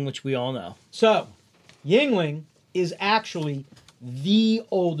Yingling, which we all know. So, Yingling is actually the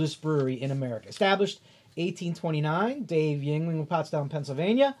oldest brewery in America. Established 1829, Dave Yingling of Pottstown,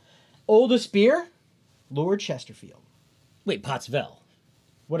 Pennsylvania. Oldest beer, Lord Chesterfield. Wait, Pottsville.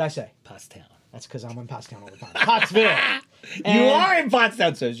 What'd I say? Pottstown. That's because I'm in Pottstown all the time. Pottsville. You are in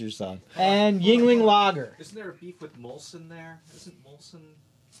Pottstown, so is your son. And Yingling Lager. Isn't there a beef with Molson there? Isn't Molson...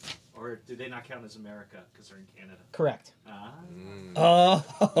 Or do they not count as America because they're in Canada? Correct. Oh,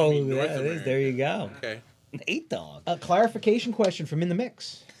 mean North yeah, it is. America. There you go. Okay. Nate Dogg. A clarification question from In the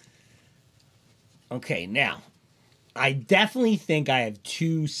Mix. Okay, now, I definitely think I have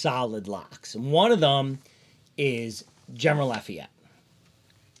 2 solid locks. And one of them is General Lafayette.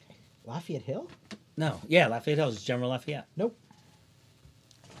 Lafayette Hill? No, yeah, Lafayette Hill is General Lafayette. Nope.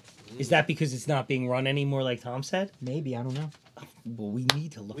 Is that because it's not being run anymore, like Tom said? Maybe, I don't know. Well, we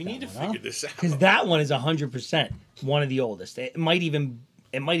need to look. We need to figure this out. because that one is 100% one of the oldest. It might even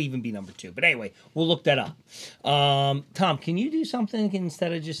be number 2. But anyway, we'll look that up. Tom, can you do something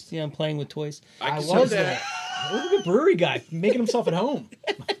instead of just playing with toys? I can was do there. that. Look at brewery guy making himself at home.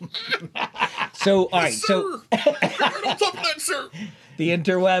 So all right, so Sir, right on top of that, sir. the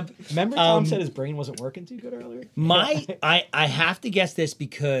interweb. Remember Tom said his brain wasn't working too good earlier? I have to guess this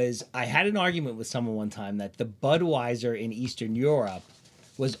because I had an argument with someone one time that the Budweiser in Eastern Europe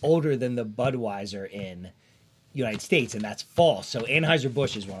was older than the Budweiser in United States, and that's false. So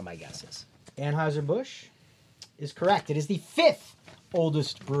Anheuser-Busch is one of my guesses. Anheuser-Busch is correct. It is the 5th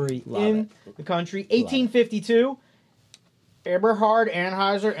oldest brewery Love in the country. 1852, Eberhard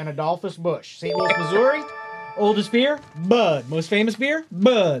Anheuser and Adolphus Busch. St. Louis, Missouri. Oldest beer, Bud. Most famous beer,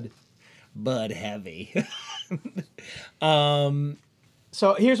 Bud. Bud heavy. So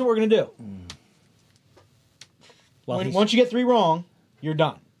here's what we're going to do. Well, Once you get 3 wrong, you're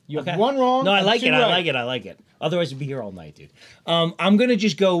done. You have 1 wrong. No, I and like 2 it. right. I like it. Otherwise, we'd be here all night, dude. I'm gonna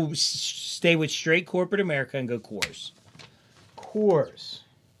just go stay with straight corporate America and go Coors. Coors,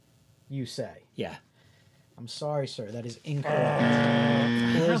 you say. Yeah. I'm sorry, sir. That is incorrect.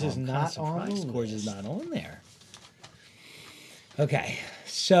 Coors is not on the Coors list. is not on there. Okay,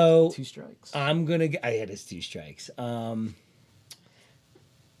 so 2 strikes. I'm gonna. I had his 2 strikes.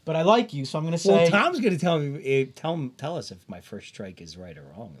 But I like you, so I'm going to say. Well, Tom's gonna tell us if my first strike is right or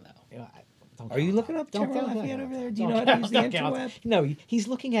wrong, though. Yeah, don't Are you count. looking up Don't General count. Lafayette over there? Do you Don't know how to count. use the Don't count. interweb? No, he's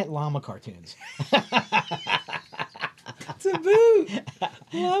looking at llama cartoons. It's a boot.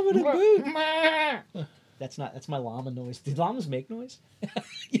 Llama to boot. That's my llama noise. Did llamas make noise?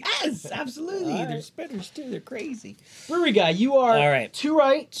 Yes, absolutely. All They're right. spinners too. They're crazy. Brewery guy, you are All right. 2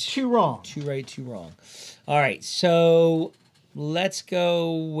 right, 2 wrong. 2 right, 2 wrong. All right, so let's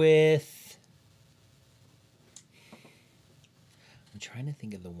go with. I'm trying to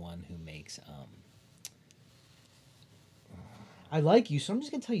think of the one who makes. I like you, so I'm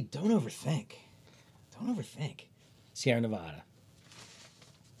just going to tell you, don't overthink. Don't overthink. Sierra Nevada.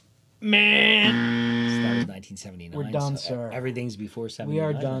 Man. So that was 1979. We're done, so sir. Everything's before 79. We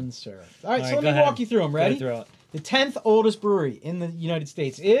are done, sir. All right, All so right, let go me walk ahead. you through them. Go Ready? through it. The 10th oldest brewery in the United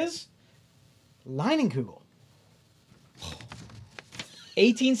States is Leinenkugel.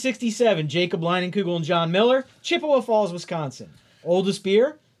 1867, Jacob Leinenkugel and John Miller, Chippewa Falls, Wisconsin. Oldest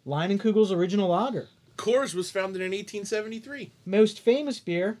beer, Leinenkugel's original lager. Coors was founded in 1873. Most famous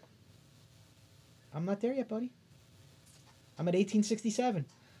beer, I'm not there yet, buddy. I'm at 1867.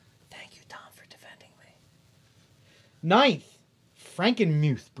 Thank you, Tom, for defending me. 9th,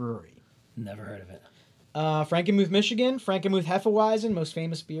 Frankenmuth Brewery. Never heard of it. Frankenmuth, Michigan. Frankenmuth Hefeweizen. Most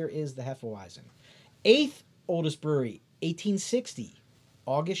famous beer is the Hefeweizen. 8th oldest brewery, 1860.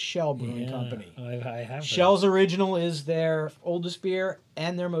 August Shell Brewing Company. I have. Shell's original is their oldest beer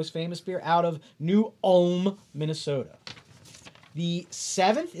and their most famous beer out of New Ulm, Minnesota. The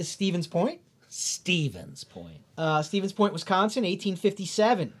 7th is Stevens Point. Stevens Point. Stevens Point, Wisconsin,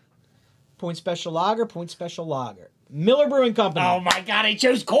 1857. Point Special Lager, Point Special Lager. Miller Brewing Company. Oh my God! I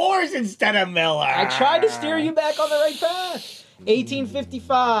chose Coors instead of Miller. I tried to steer you back on the right path.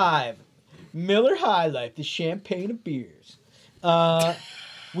 1855. Miller High Life, the champagne of beers.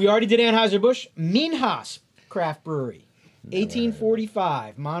 We already did Anheuser-Busch. Minhas Craft Brewery.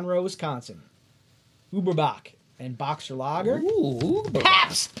 1845. Monroe, Wisconsin. Uberbach and Boxer Lager. Ooh,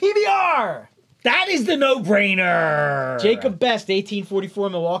 Pabst PBR. that is the no-brainer. Jacob Best, 1844.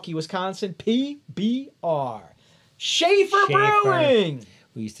 Milwaukee, Wisconsin. PBR. Schaefer Brewing.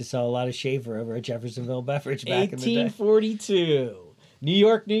 We used to sell a lot of Schaefer over at Jeffersonville Beverage back in the day. 1842. New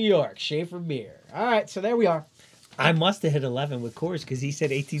York, New York. Schaefer beer. All right, so there we are. I must have hit 11 with Coors because he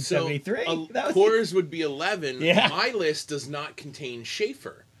said 1873. Coors would be 11. Yeah. My list does not contain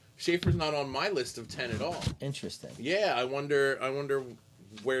Schaefer. Schaefer's not on my list of 10 at all. Interesting. Yeah, I wonder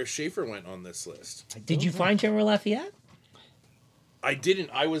where Schaefer went on this list. Did you find General Lafayette? I didn't.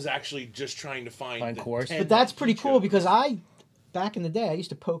 I was actually just trying to find the Coors. 10 But that's pretty that you cool chose. because back in the day, I used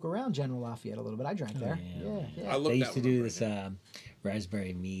to poke around General Lafayette a little bit. I drank there. I looked They used that to one do up this right now.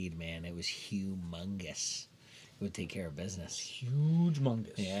 raspberry mead, man. It was humongous. It would take care of business. Huge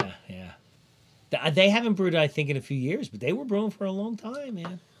mungus. Yeah, yeah. They haven't brewed, I think, in a few years, but they were brewing for a long time,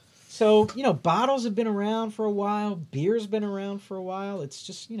 man. So, bottles have been around for a while. Beer's been around for a while. It's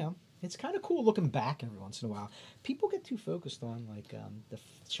just, it's kind of cool looking back every once in a while. People get too focused on, the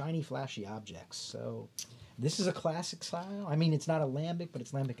shiny, flashy objects. So, this is a classic style. I mean, it's not a Lambic, but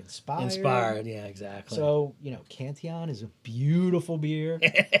it's Lambic inspired. Inspired, yeah, exactly. So, Cantillon is a beautiful beer.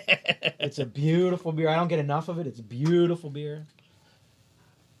 It's a beautiful beer. I don't get enough of it. It's a beautiful beer.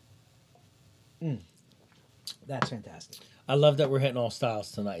 That's fantastic. I love that we're hitting all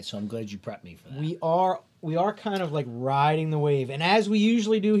styles tonight, so I'm glad you prepped me for that. We are kind of like riding the wave. And as we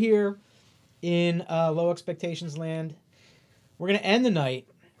usually do here in Low Expectations Land, we're going to end the night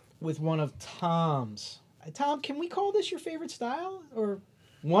with one of Tom's. Tom, can we call this your favorite style? Or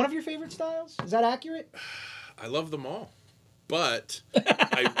one of your favorite styles? Is that accurate? I love them all. But,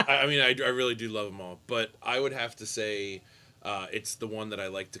 I really do love them all. But I would have to say it's the one that I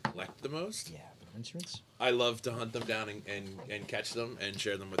like to collect the most. Yeah, the instruments. I love to hunt them down and catch them and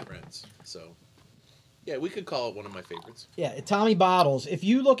share them with friends. So, yeah, we could call it one of my favorites. Yeah, Tommy Bottles. If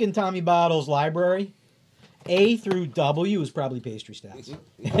you look in Tommy Bottles' library, A through W is probably pastry stouts.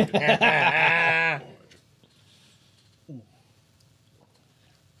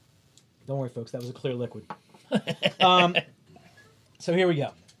 Don't worry, folks. That was a clear liquid. So here we go.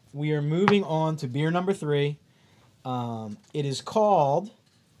 We are moving on to beer number 3. It is called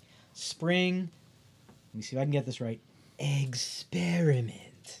Spring. Let me see if I can get this right. Eggsperiment.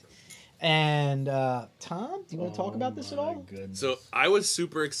 And Tom, do you want to talk about this at all? Goodness. So I was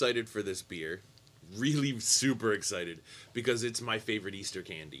super excited for this beer. Really super excited because it's my favorite Easter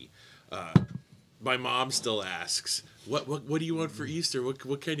candy. My mom still asks, "What do you want for Easter? What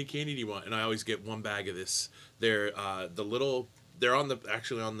kind of candy do you want?" And I always get one bag of this. They're they're on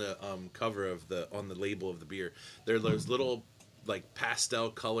the cover of on the label of the beer. They're those little like pastel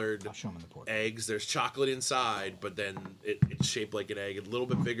colored I'll show 'em in the port. eggs. There's chocolate inside, but then it's shaped like an egg, a little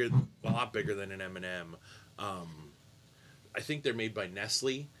bit bigger, a lot bigger than an M&M. I think they're made by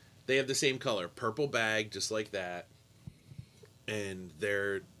Nestle. They have the same color, purple bag, just like that, and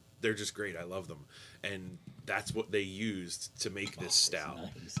they're just great. I love them, and that's what they used to make this stout.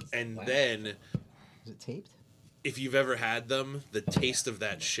 Nice. And Wow. then, Is it taped? if you've ever had them, the taste of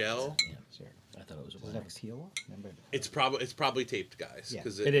that shell, Yeah, Sure. I thought it was a Does it have a wax. peel off? Remember? it's probably taped, guys. Yeah.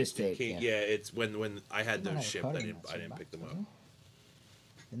 'Cause It is taped, Yeah, yeah. it's when I had Might those have a shipped, card I in didn't that same pick them box, up. doesn't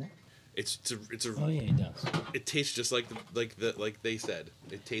it? In there? Oh yeah, he does. It tastes just like they said.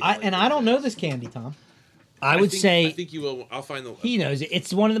 It tastes. I don't know this candy, Tom. I think you will. I'll find the. He knows it.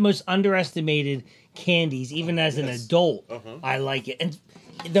 It's one of the most underestimated candies, even as an adult. I like it, and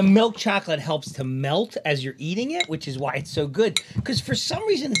the milk chocolate helps to melt as you're eating it, which is why it's so good. Because for some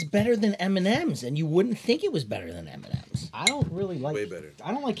reason, it's better than M&Ms, and you wouldn't think it was better than M&Ms. I don't really like. Way better.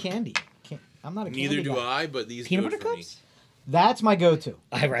 I don't like candy. I'm not a candy Neither do guy. I, but these Peanut do it butter for me. cups? That's my go-to.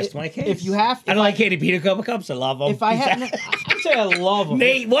 I rest my case. If you have, I don't like candy peanut butter cups. I love them. If I had, I'd say I love them.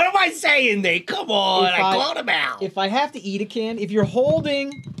 Nate, what am I saying, Nate? Come on, I called him out. If I have to eat a candy, if you're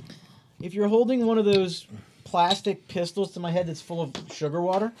holding one of those plastic pistols to my head that's full of sugar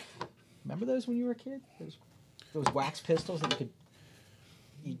water, remember those when you were a kid? Those wax pistols that you could.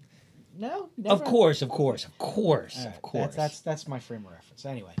 No, never. Of course. Right, that's my frame of reference.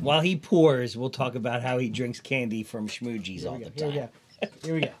 Anyway, While he pours, we'll talk about how he drinks candy from Schmoogies all the time.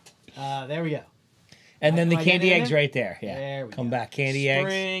 Here we go. There we go. And then the Am I candy getting eggs it? right there. Yeah. There we Come go. back, candy eggs.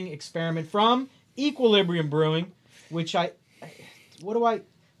 Spring experiment from Equilibrium Brewing, which how do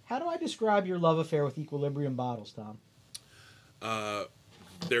I describe your love affair with Equilibrium bottles, Tom?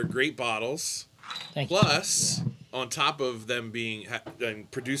 They're great bottles. Thank you. Plus, on top of them being and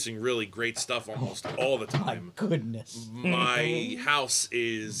producing really great stuff almost all the My time, goodness. my house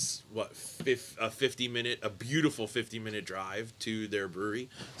is a beautiful 50-minute drive to their brewery.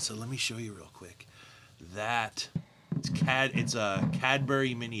 So let me show you real quick. It's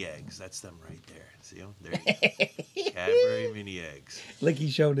Cadbury mini eggs. That's them right there. See them? There you go. Cadbury mini eggs. Like he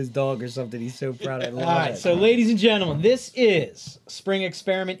showed his dog or something. He's so proud. I love All right, it. so ladies and gentlemen, this is Spring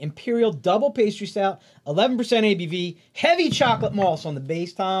Experiment Imperial Double Pastry Stout, 11% ABV, heavy chocolate malts on the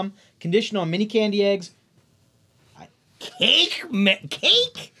base, Tom, conditioned on mini candy eggs. Cake?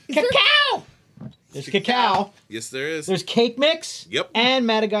 Cacao! There's cacao. Yes, there is. There's cake mix. Yep. And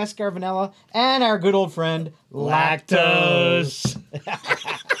Madagascar vanilla. And our good old friend, lactose.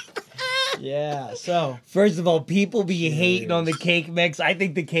 Yeah, so. First of all, people be hating on the cake mix. I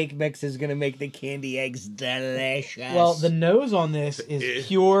think the cake mix is going to make the candy eggs delicious. Well, the nose on this is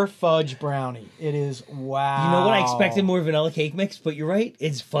pure fudge brownie. It is, wow. You know what? I expected more vanilla cake mix, but you're right.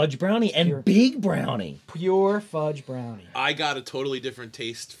 It's fudge brownie and big brownie. Pure fudge brownie. I got a totally different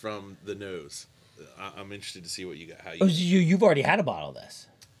taste from the nose. I'm interested to see what you got. How you? Oh, so you've already had a bottle of this.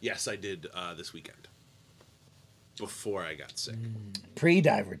 Yes, I did this weekend. Before I got sick.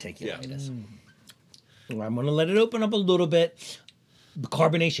 Pre-diverticulitis. Yeah. I'm going to let it open up a little bit. The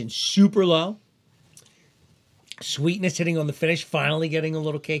carbonation super low. Sweetness hitting on the finish. Finally getting a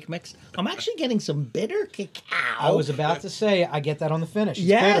little cake mix. I'm actually getting some bitter cacao. I was about to say, I get that on the finish. It's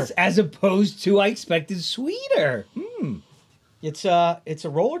yes, bitter. as opposed to I expected sweeter. It's a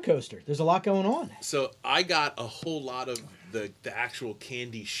roller coaster. There's a lot going on. So I got a whole lot of the actual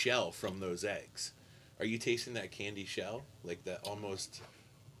candy shell from those eggs. Are you tasting that candy shell? Like that almost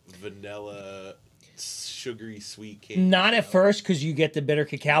vanilla, sugary, sweet candy Not shell? at first because you get the bitter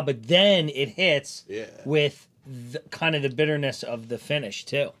cacao, but then it hits with kind of the bitterness of the finish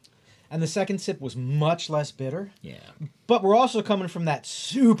too. And the second sip was much less bitter. Yeah. But we're also coming from that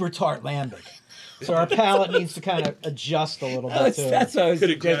super tart lambic. So our palate needs to kind of adjust a little bit. That's what I was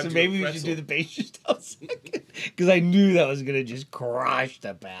Could've grabbed suggesting. you a Maybe we should pretzel. do the pastry stuff second. Because I knew that was going to just crush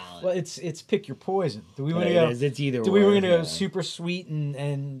the palate. Well, it's pick your poison. Do we want to It go? is. It's either Do we want to or, go super sweet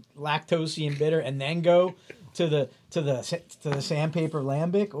and lactosey and bitter, and then go to the sandpaper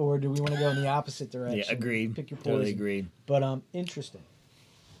lambic, or do we want to go in the opposite direction? Yeah, agreed. Pick your poison. Totally agreed. But interesting.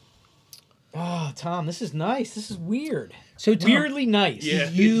 Oh, Tom, this is nice. This is weird. So Tom, Weirdly nice.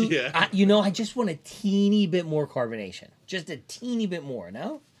 Yeah. I just want a teeny bit more carbonation. Just a teeny bit more,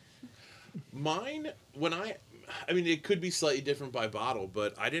 no? Mine, I mean, it could be slightly different by bottle,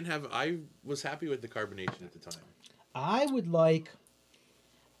 but I was happy with the carbonation at the time. I would like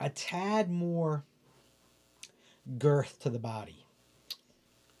a tad more girth to the body.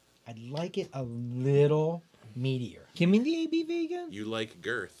 I'd like it a little meatier. Give me the ABV again. You like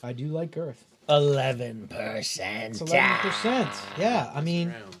girth. I do like girth. 11%. It's 11%. Yeah, I mean,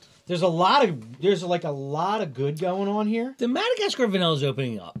 Around. there's like a lot of good going on here. The Madagascar vanilla is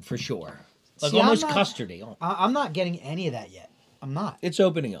opening up for sure. Like See, almost I'm not- custardy. I'm not getting any of that yet. I'm not. It's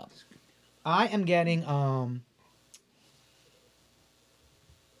opening up. I am getting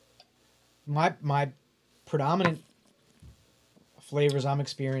my predominant flavors I'm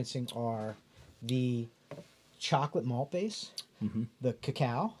experiencing are the chocolate malt base, the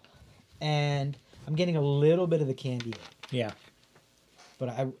cacao, and I'm getting a little bit of the candy. Yeah.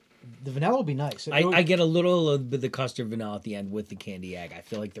 But the vanilla will be nice. I get a little bit of the custard vanilla at the end with the candy egg. I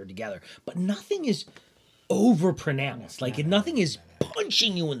feel like they're together. But nothing is over pronounced. Like nothing is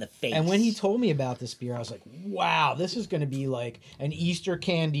punching you in the face. And when he told me about this beer, I was like, wow, this is going to be like an Easter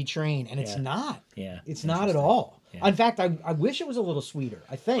candy train. And it's not. Yeah. It's not at all. Yeah. In fact, I wish it was a little sweeter,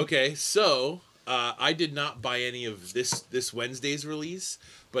 I think. Okay, so I did not buy any of this Wednesday's release,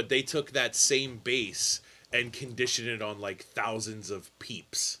 but they took that same base and conditioned it on like thousands of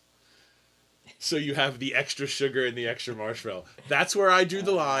peeps. So you have the extra sugar and the extra marshmallow. That's where I drew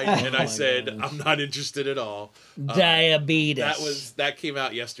the line, and I said I'm not interested at all. Diabetes. That came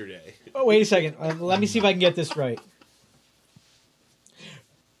out yesterday. Oh, wait a second. Let me see if I can get this right.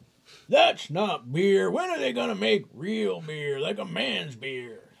 That's not beer. When are they going to make real beer, like a man's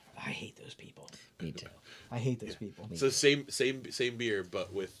beer? I hate those people. Me too. I hate those people. So same beer,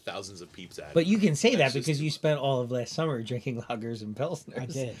 but with thousands of peeps added. But you can say that That's because just- you spent all of last summer drinking lagers and pilsners. I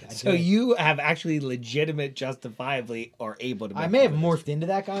did. So you have actually legitimate, justifiably, are able to. I may have morphed into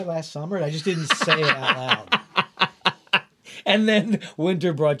that guy last summer, and I just didn't say it out loud. And then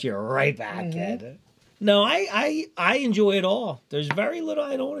winter brought you right back. Ed. No, I enjoy it all. There's very little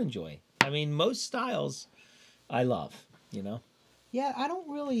I don't enjoy. I mean, most styles I love. You know. Yeah, I don't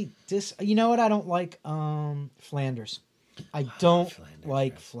really You know what? I don't like Flanders. I don't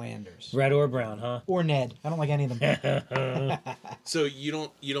like Flanders. Red or brown, huh? Or Ned. I don't like any of them. So you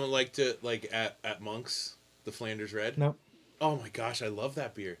don't like to like at Monk's the Flanders Red? Nope. Oh my gosh, I love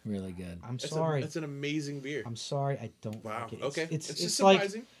that beer. Really good. I'm That's sorry. that's an amazing beer. I'm sorry. I don't Wow. like it. Okay. It's just like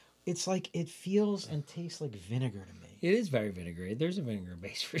surprising. it's like it feels and tastes like vinegar to me. It is very vinegary. There's a vinegar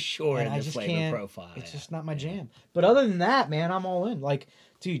base for sure And in I the just flavor can't. profile. It's just not my jam. But other than that, man, I'm all in. Like,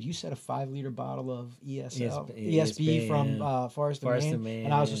 dude, you said a 5-liter bottle of ESB from Forest Forest of of Maine, Maine,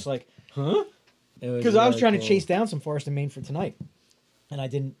 and I was yeah. just like, huh? Because Because I was trying to chase down some Forest of Maine for tonight, and I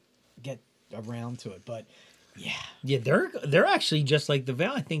didn't get around to it. But yeah, Yeah, they're actually just like the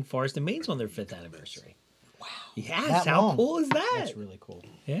Vale. I think Forest and Maine's on their 5th anniversary. Wow. Yes. That How long. cool is that? that's really cool.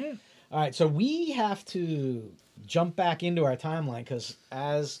 Yeah. All right, so we have to jump back into our timeline because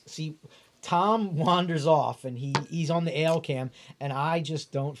Tom wanders off and he's on the ale cam, and I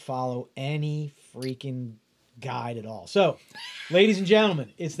just don't follow any freaking guide at all. So, ladies and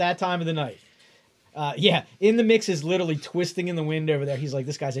gentlemen, it's that time of the night. Yeah, In the Mix is literally twisting in the wind over there. He's like,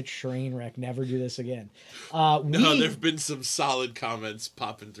 this guy's a train wreck. Never do this again. No, there've been some solid comments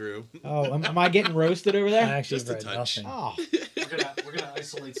popping through. Oh, am I getting roasted over I there? actually Just a read touch. nothing. Oh, We're gonna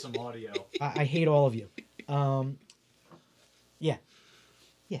isolate some audio. I hate all of you. Yeah.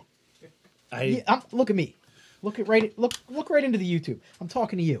 Look at me. Look right into the YouTube. I'm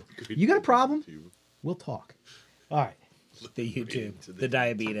talking to you. You got a problem? We'll talk. All right. The YouTube, the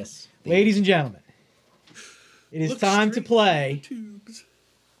diabetes. Ladies and gentlemen, it is time to play Tubes.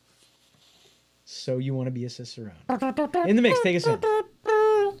 So You Want to Be a Cicerone. In the Mix, take us in.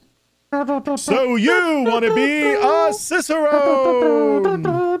 So you want to be a Cicerone?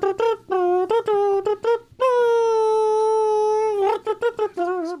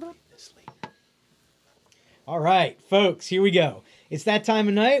 All right, folks, here we go. It's that time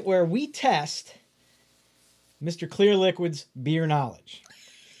of night where we test Mr. Clear Liquid's beer knowledge.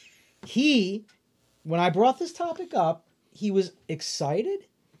 When I brought this topic up, he was excited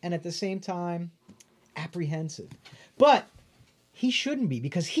and at the same time apprehensive. But he shouldn't be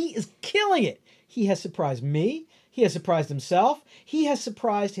because he is killing it. He has surprised me. He has surprised himself. He has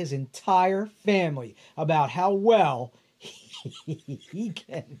surprised his entire family about how well he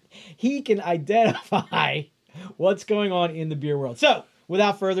can identify what's going on in the beer world. So,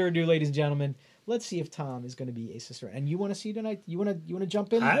 without further ado, ladies and gentlemen, let's see if Tom is going to be a Cicerone. And you want to see tonight? You want to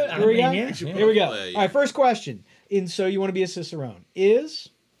jump in? I Here we mean, go. yeah. Here we go. Yeah. All right, first question. So You Want to Be a Cicerone is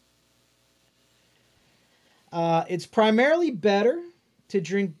it's primarily better to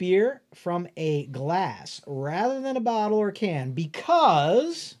drink beer from a glass rather than a bottle or can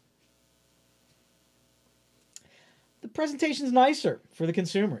because the presentation's nicer for the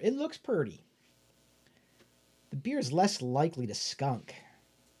consumer. It looks pretty. The beer is less likely to skunk.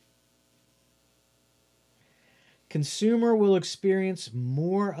 Consumer will experience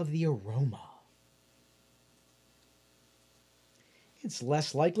more of the aroma. It's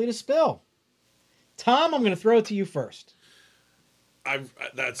less likely to spill. Tom, I'm going to throw it to you first.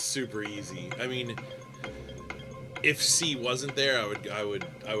 That's super easy. I mean, if C wasn't there, I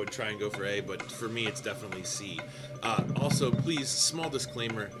would try and go for A, but for me, it's definitely C. Also, please, small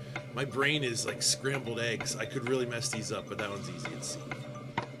disclaimer: my brain is like scrambled eggs. I could really mess these up, but that one's easy. It's C.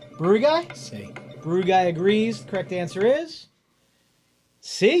 Brewery guy? See. Brew guy agrees. The correct answer is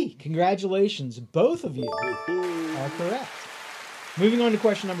C. Congratulations. Both of you are correct. Moving on to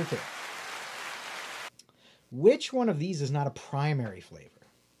question number 2. Which one of these is not a primary flavor?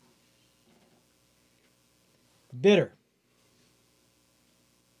 Bitter,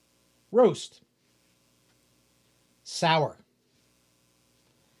 Roast. Sour.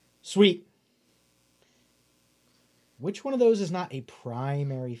 Sweet. Which one of those is not a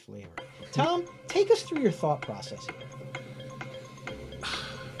primary flavor? Tom, take us through your thought process here.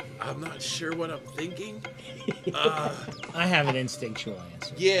 I'm not sure what I'm thinking. I have an instinctual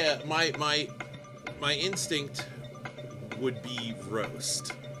answer. Yeah, my instinct would be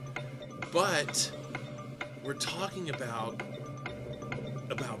roast. But we're talking about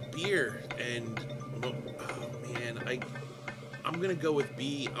beer, and oh man, I'm gonna go with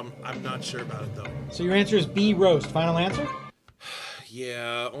B. I'm not sure about it though. So your answer is B, roast. Final answer?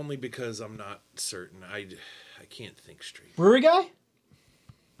 Yeah, only because I'm not certain. I can't think straight. Brewery guy?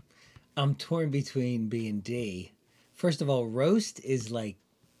 I'm torn between B and D. First of all, roast is like,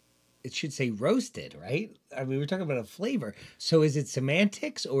 it should say roasted, right? I mean, we're talking about a flavor. So is it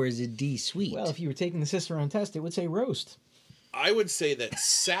semantics or is it D sweet? Well, if you were taking the Cicerone test, it would say roast. I would say that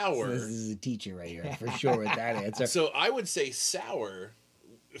sour. This is a teacher right here for sure with that answer. So I would say sour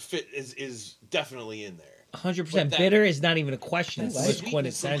is definitely in there. 100% bitter is not even a question. It's Right. just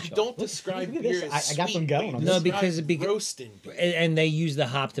quintessential. Don't describe Look at beer this. as I got them sweet, going. but No, describe because roasting beer. And they use the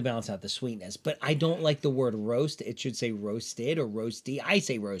hop to balance out the sweetness. But I don't like the word roast. It should say roasted or roasty. I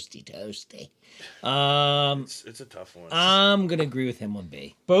say roasty toasty. It's a tough one. I'm going to agree with him on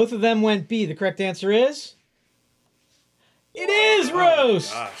B. Both of them went B. The correct answer is... It is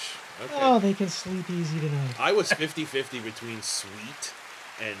roast! Gosh. Okay. Oh, they can sleep easy tonight. I was 50-50 between sweet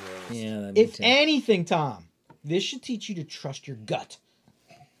and roast. Yeah. If anything, Tom, this should teach you to trust your gut.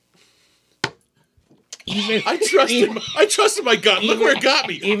 I trusted my gut. Look where it got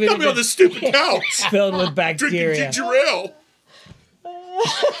me. even Got me if on this stupid couch. filled with Drinking bacteria. ginger ale.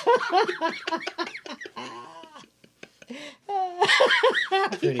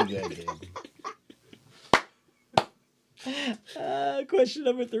 Pretty good, dude. Question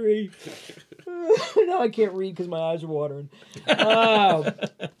number 3. Now I can't read because my eyes are watering.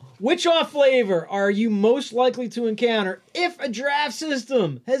 Which off flavor are you most likely to encounter if a draft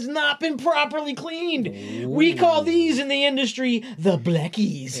system has not been properly cleaned? Ooh. We call these in the industry the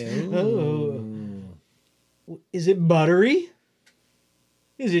blackies. Oh. Is it buttery?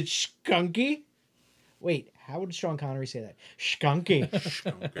 Is it skunky? Wait, how would Sean Connery say that? Skunky.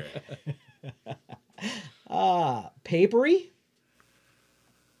 Okay. Papery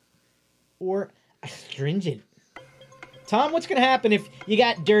or astringent? Tom, what's going to happen if you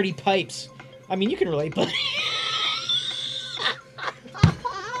got dirty pipes? I mean, you can relate, but...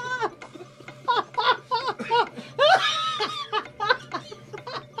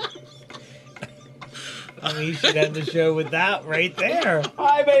 I mean, you should end the show with that right there.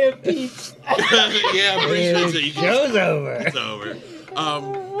 I may have peaked. Yeah, I'm pretty sure that you can Show's just- over. It's over.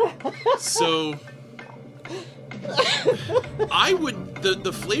 So I would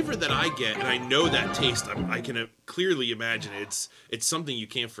the flavor that I get, and I know that taste. I can clearly imagine it. It's something you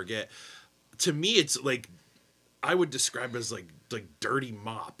can't forget. To me, it's like I would describe it as like dirty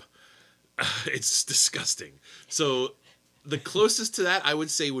mop. It's disgusting. So the closest to that I would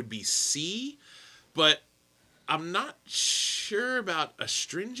say would be C, but I'm not sure about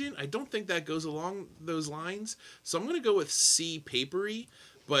astringent. I don't think that goes along those lines. So I'm going to go with C, papery.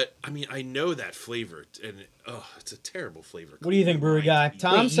 But, I mean, I know that flavor, and it's a terrible flavor. What do you think, brewery guy?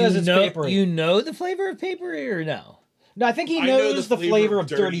 Tom Wait, says you it's know, papery. You know the flavor of papery or no? No, I think he I know knows the flavor of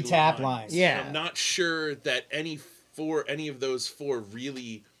dirty tap lines. Yeah. I'm not sure that any of those 4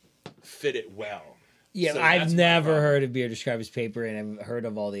 really fit it well. Yeah, So I've that's my never problem. heard of beer described as paper, and I've heard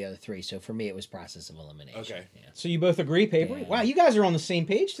of all the other 3. So for me, it was process of elimination. Okay. Yeah. So you both agree, papery? Yeah. Wow, you guys are on the same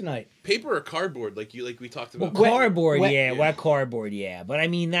page tonight. Paper or cardboard, like we talked about. Wet- Cardboard, wet- wet cardboard, yeah. But I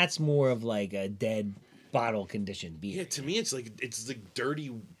mean, that's more of like a dead bottle conditioned beer. Yeah, to me, it's like a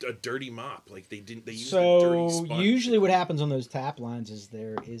dirty mop. Like they used a dirty So sponge. usually what happens on those tap lines is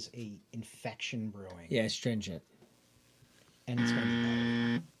there is a infection brewing. Yeah, stringent. And it's going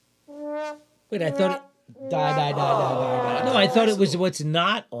to Wait, I thought. die. No, I thought it was what's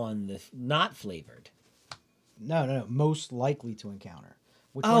not on the not flavored. No. Most likely to encounter.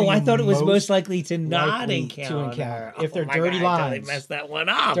 Which one Oh, are I you thought it was most likely to not likely encounter. If they're Oh my dirty God, I thought lines. They messed that one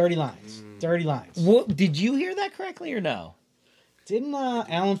up. Dirty lines. Dirty lines. What, did you hear that correctly or no? Didn't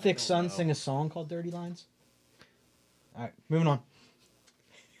Alan Thicke's son sing a song called Dirty Lines? All right, moving on.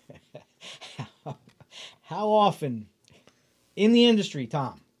 How often in the industry,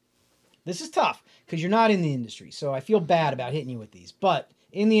 Tom? This is tough because you're not in the industry, so I feel bad about hitting you with these. But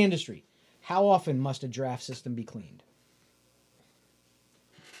in the industry, how often must a draft system be cleaned?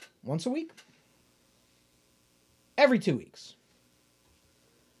 Once a week? Every 2 weeks?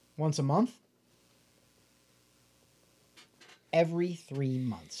 Once a month? every 3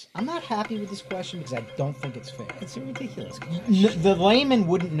 months? I'm not happy with this question because I don't think it's fair. It's a ridiculous question. The layman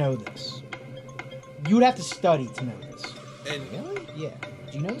wouldn't know this. You'd have to study to know this. And Really? Yeah.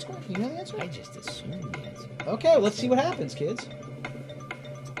 Do you know this question? Do you know the answer? I just assumed the answer. Okay, let's see what happens, kids.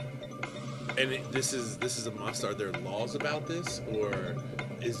 this is a must. Are there laws about this, or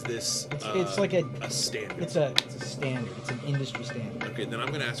is this It's like a standard? It's a standard. It's an industry standard. Okay, then I'm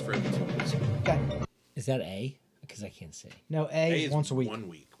going to ask for every 2 weeks. Okay. Is that A? Because I can't see. No, A A is is once a week. 1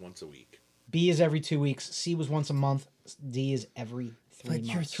 week, once a week. B is every 2 weeks. C was once a month. D is every 3 But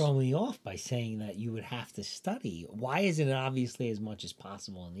months. you're throwing me off by saying that you would have to study. Why isn't it obviously as much as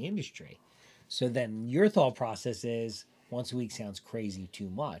possible in the industry? So then your thought process is once a week sounds crazy too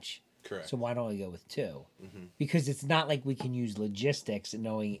much. Correct. So why don't we go with 2? Because it's not like we can use logistics and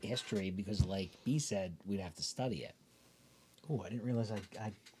knowing history because, like B said, we'd have to study it. Oh, I didn't realize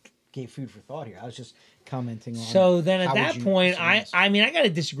I gave food for thought here. I was just commenting on. So then at how that would you point, assume this. I mean, I got to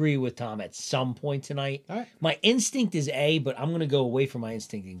disagree with Tom at some point tonight. All right. My instinct is A, but I'm going to go away from my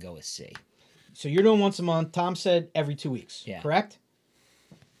instinct and go with C. So you're doing once a month. Tom said every 2 weeks. Yeah. Correct?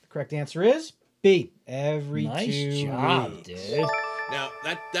 The correct answer is B. Every Nice 2 job, weeks. dude. Now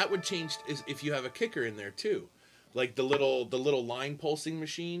that would change if you have a kicker in there too, like the little line pulsing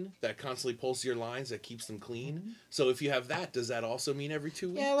machine that constantly pulses your lines that keeps them clean. So if you have that, does that also mean every 2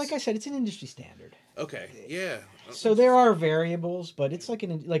 weeks? Yeah, like I said, it's an industry standard. Okay, yeah. So there are variables, but it's like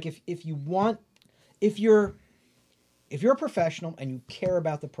if you're a professional and you care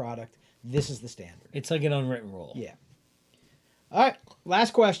about the product, this is the standard. It's like an unwritten rule. Yeah. All right,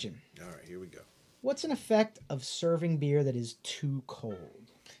 last question. All right, here we go. What's an effect of serving beer that is too cold?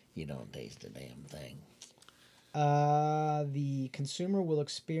 You don't taste a damn thing. The consumer will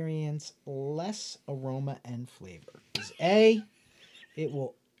experience less aroma and flavor. Is A, it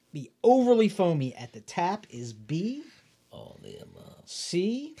will be overly foamy at the tap. Is B, All the above.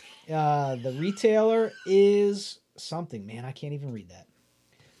 C, the retailer is something. Man, I can't even read that.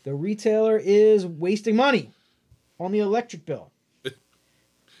 The retailer is wasting money on the electric bill.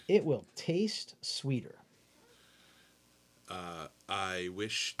 It will taste sweeter. I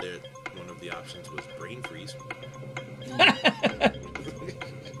wish that one of the options was brain freeze.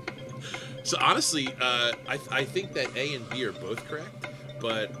 So honestly, I think that A and B are both correct,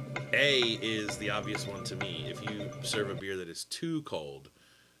 but A is the obvious one to me. If you serve a beer that is too cold,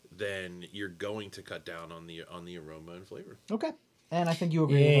 then you're going to cut down on the aroma and flavor. Okay. And I think you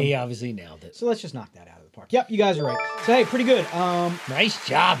agree with Yeah, him. he obviously nailed it. So let's just knock that out of the park. Yep, you guys are right. So hey, pretty good. Nice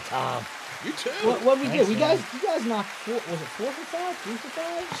job, Tom. You too. What did we do? Thanks, You guys knocked 4 for 5? 3 for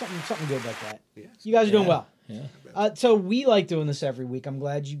 5? Something good like that. Yes. You guys are doing well. Yeah. So we like doing this every week. I'm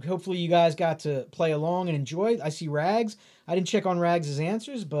glad hopefully you guys got to play along and enjoy. I see Rags. I didn't check on Rags'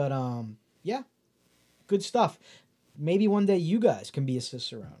 answers, but yeah, good stuff. Maybe one day you guys can be a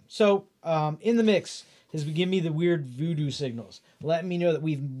Cicerone. So in the mix is give me the weird voodoo signals, letting me know that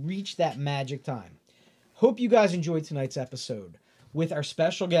we've reached that magic time. Hope you guys enjoyed tonight's episode with our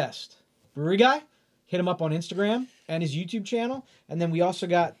special guest, Brewery Guy. Hit him up on Instagram and his YouTube channel. And then we also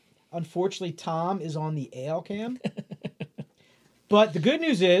got, unfortunately, Tom is on the ale cam. But the good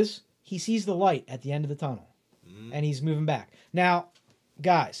news is he sees the light at the end of the tunnel. And he's moving back. Now,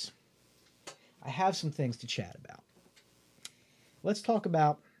 guys, I have some things to chat about. Let's talk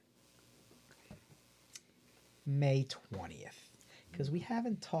about May 20th. Because we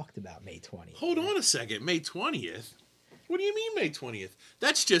haven't talked about May 20th. Hold on a second. May 20th? What do you mean May 20th?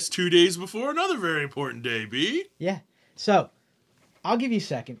 That's just 2 days before another very important day, B. Yeah. So, I'll give you a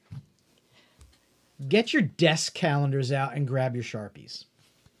second. Get your desk calendars out and grab your Sharpies.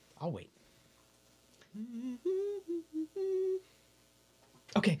 I'll wait.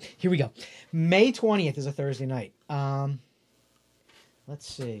 Okay, here we go. May 20th is a Thursday night. Let's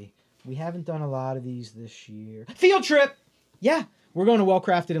see. We haven't done a lot of these this year. Field trip! Yeah, we're going to Well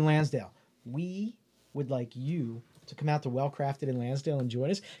Crafted in Lansdale. We would like you to come out to Well Crafted in Lansdale and join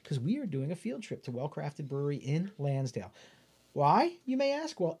us because we are doing a field trip to Well Crafted Brewery in Lansdale. Why, you may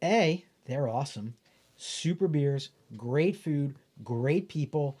ask? Well, A, they're awesome. Super beers, great food, great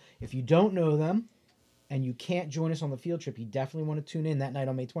people. If you don't know them and you can't join us on the field trip, you definitely want to tune in that night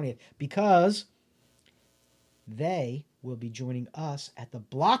on May 20th because they will be joining us at the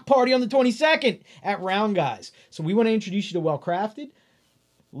block party on the 22nd at Round Guys. So we want to introduce you to Well Crafted,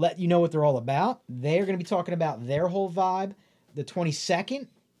 let you know what they're all about. They're going to be talking about their whole vibe. The 22nd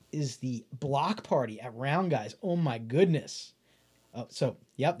is the block party at Round Guys. Oh my goodness. So,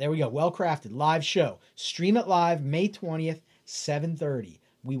 yep, there we go. Well Crafted, live show. Stream it live May 20th, 7:30.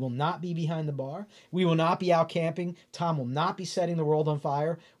 We will not be behind the bar. We will not be out camping. Tom will not be setting the world on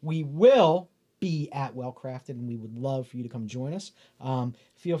fire. We will be at Wellcrafted, and we would love for you to come join us.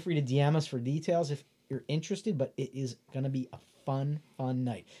 Feel free to DM us for details if you're interested, but it is going to be a fun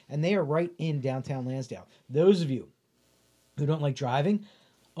night. And they are right in downtown Lansdale. Those of you who don't like driving,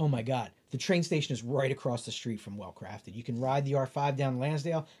 oh my God, the train station is right across the street from Wellcrafted. You can ride the R5 down to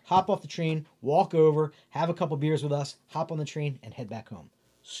Lansdale, hop off the train, walk over, have a couple beers with us, hop on the train, and head back home.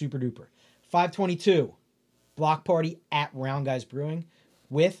 Super duper. 522, block party at Round Guys Brewing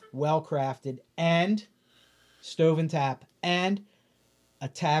with Wellcrafted and Stove and Tap and a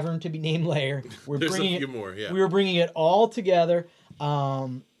tavern to be named later. There's a few more, yeah. We were bringing it all together,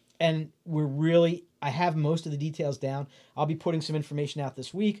 and I have most of the details down. I'll be putting some information out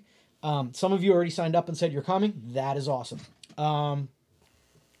this week. Some of you already signed up and said you're coming. That is awesome. June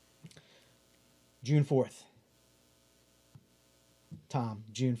 4th. Tom,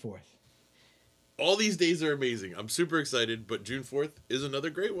 June 4th. All these days are amazing. I'm super excited, but June 4th is another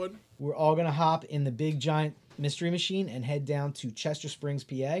great one. We're all going to hop in the big giant mystery machine and head down to Chester Springs,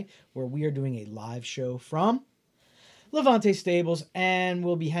 PA, where we are doing a live show from Levante Stables, and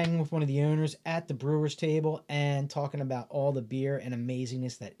we'll be hanging with one of the owners at the brewer's table and talking about all the beer and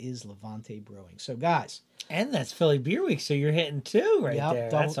amazingness that is Levante Brewing. So, guys. And that's Philly Beer Week, so you're hitting two right there.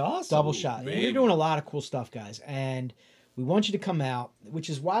 That's awesome. Double shot. Man. We're doing a lot of cool stuff, guys, and we want you to come out, which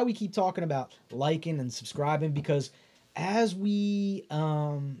is why we keep talking about liking and subscribing, because as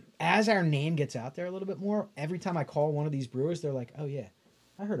our name gets out there a little bit more, every time I call one of these brewers, they're like, oh yeah,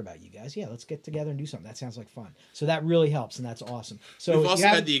 I heard about you guys. Yeah, let's get together and do something. That sounds like fun. So that really helps, and that's awesome. So we've also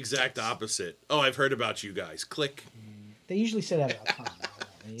had the exact opposite. Oh, I've heard about you guys. Click. They usually say that about Tom.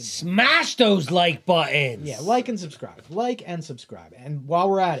 Smash those like buttons. Yeah, like and subscribe. Like and subscribe. And while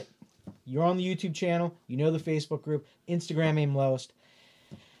we're at it, you're on the YouTube channel. You know the Facebook group. Instagram aim lowest.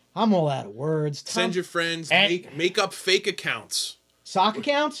 I'm all out of words. Send your friends. Make up fake accounts. Sock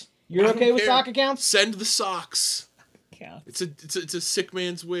accounts? You're okay with sock accounts? Send the socks. It's a sick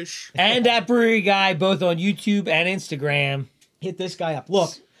man's wish. And at Brewery Guy, both on YouTube and Instagram. Hit this guy up.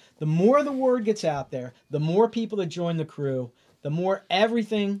 Look, the more the word gets out there, the more people that join the crew, the more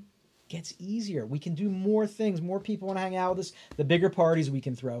everything gets easier. We can do more things. More people want to hang out with us. The bigger parties we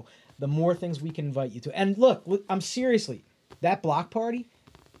can throw, the more things we can invite you to. And look, I'm seriously, that block party,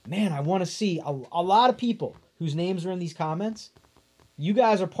 man, I want to see a lot of people whose names are in these comments. You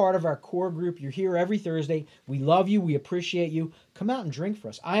guys are part of our core group. You're here every Thursday. We love you. We appreciate you. Come out and drink for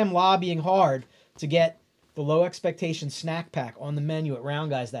us. I am lobbying hard to get the Low Expectation snack pack on the menu at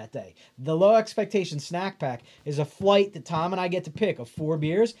Round Guys that day. The Low Expectation snack pack is a flight that Tom and I get to pick of 4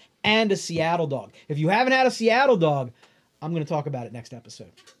 beers and a Seattle dog. If you haven't had a Seattle dog, I'm going to talk about it next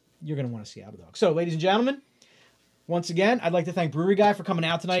episode. You're going to want a Seattle dog. So, ladies and gentlemen, once again, I'd like to thank Brewery Guy for coming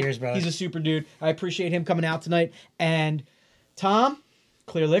out tonight. Cheers, brother. He's a super dude. I appreciate him coming out tonight. And Tom,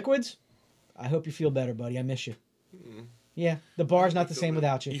 Clear Liquids, I hope you feel better, buddy. I miss you. Yeah, the bar's not the same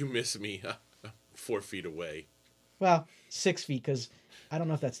without you. You miss me 4 feet away. Well, 6 feet, because I don't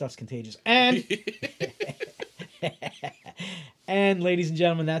know if that stuff's contagious. And, and ladies and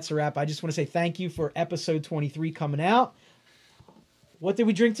gentlemen, that's a wrap. I just want to say thank you for episode 23 coming out. What did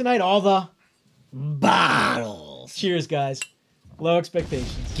we drink tonight? All the bottles. Cheers, guys. Low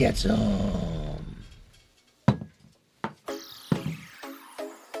Expectations. Get some.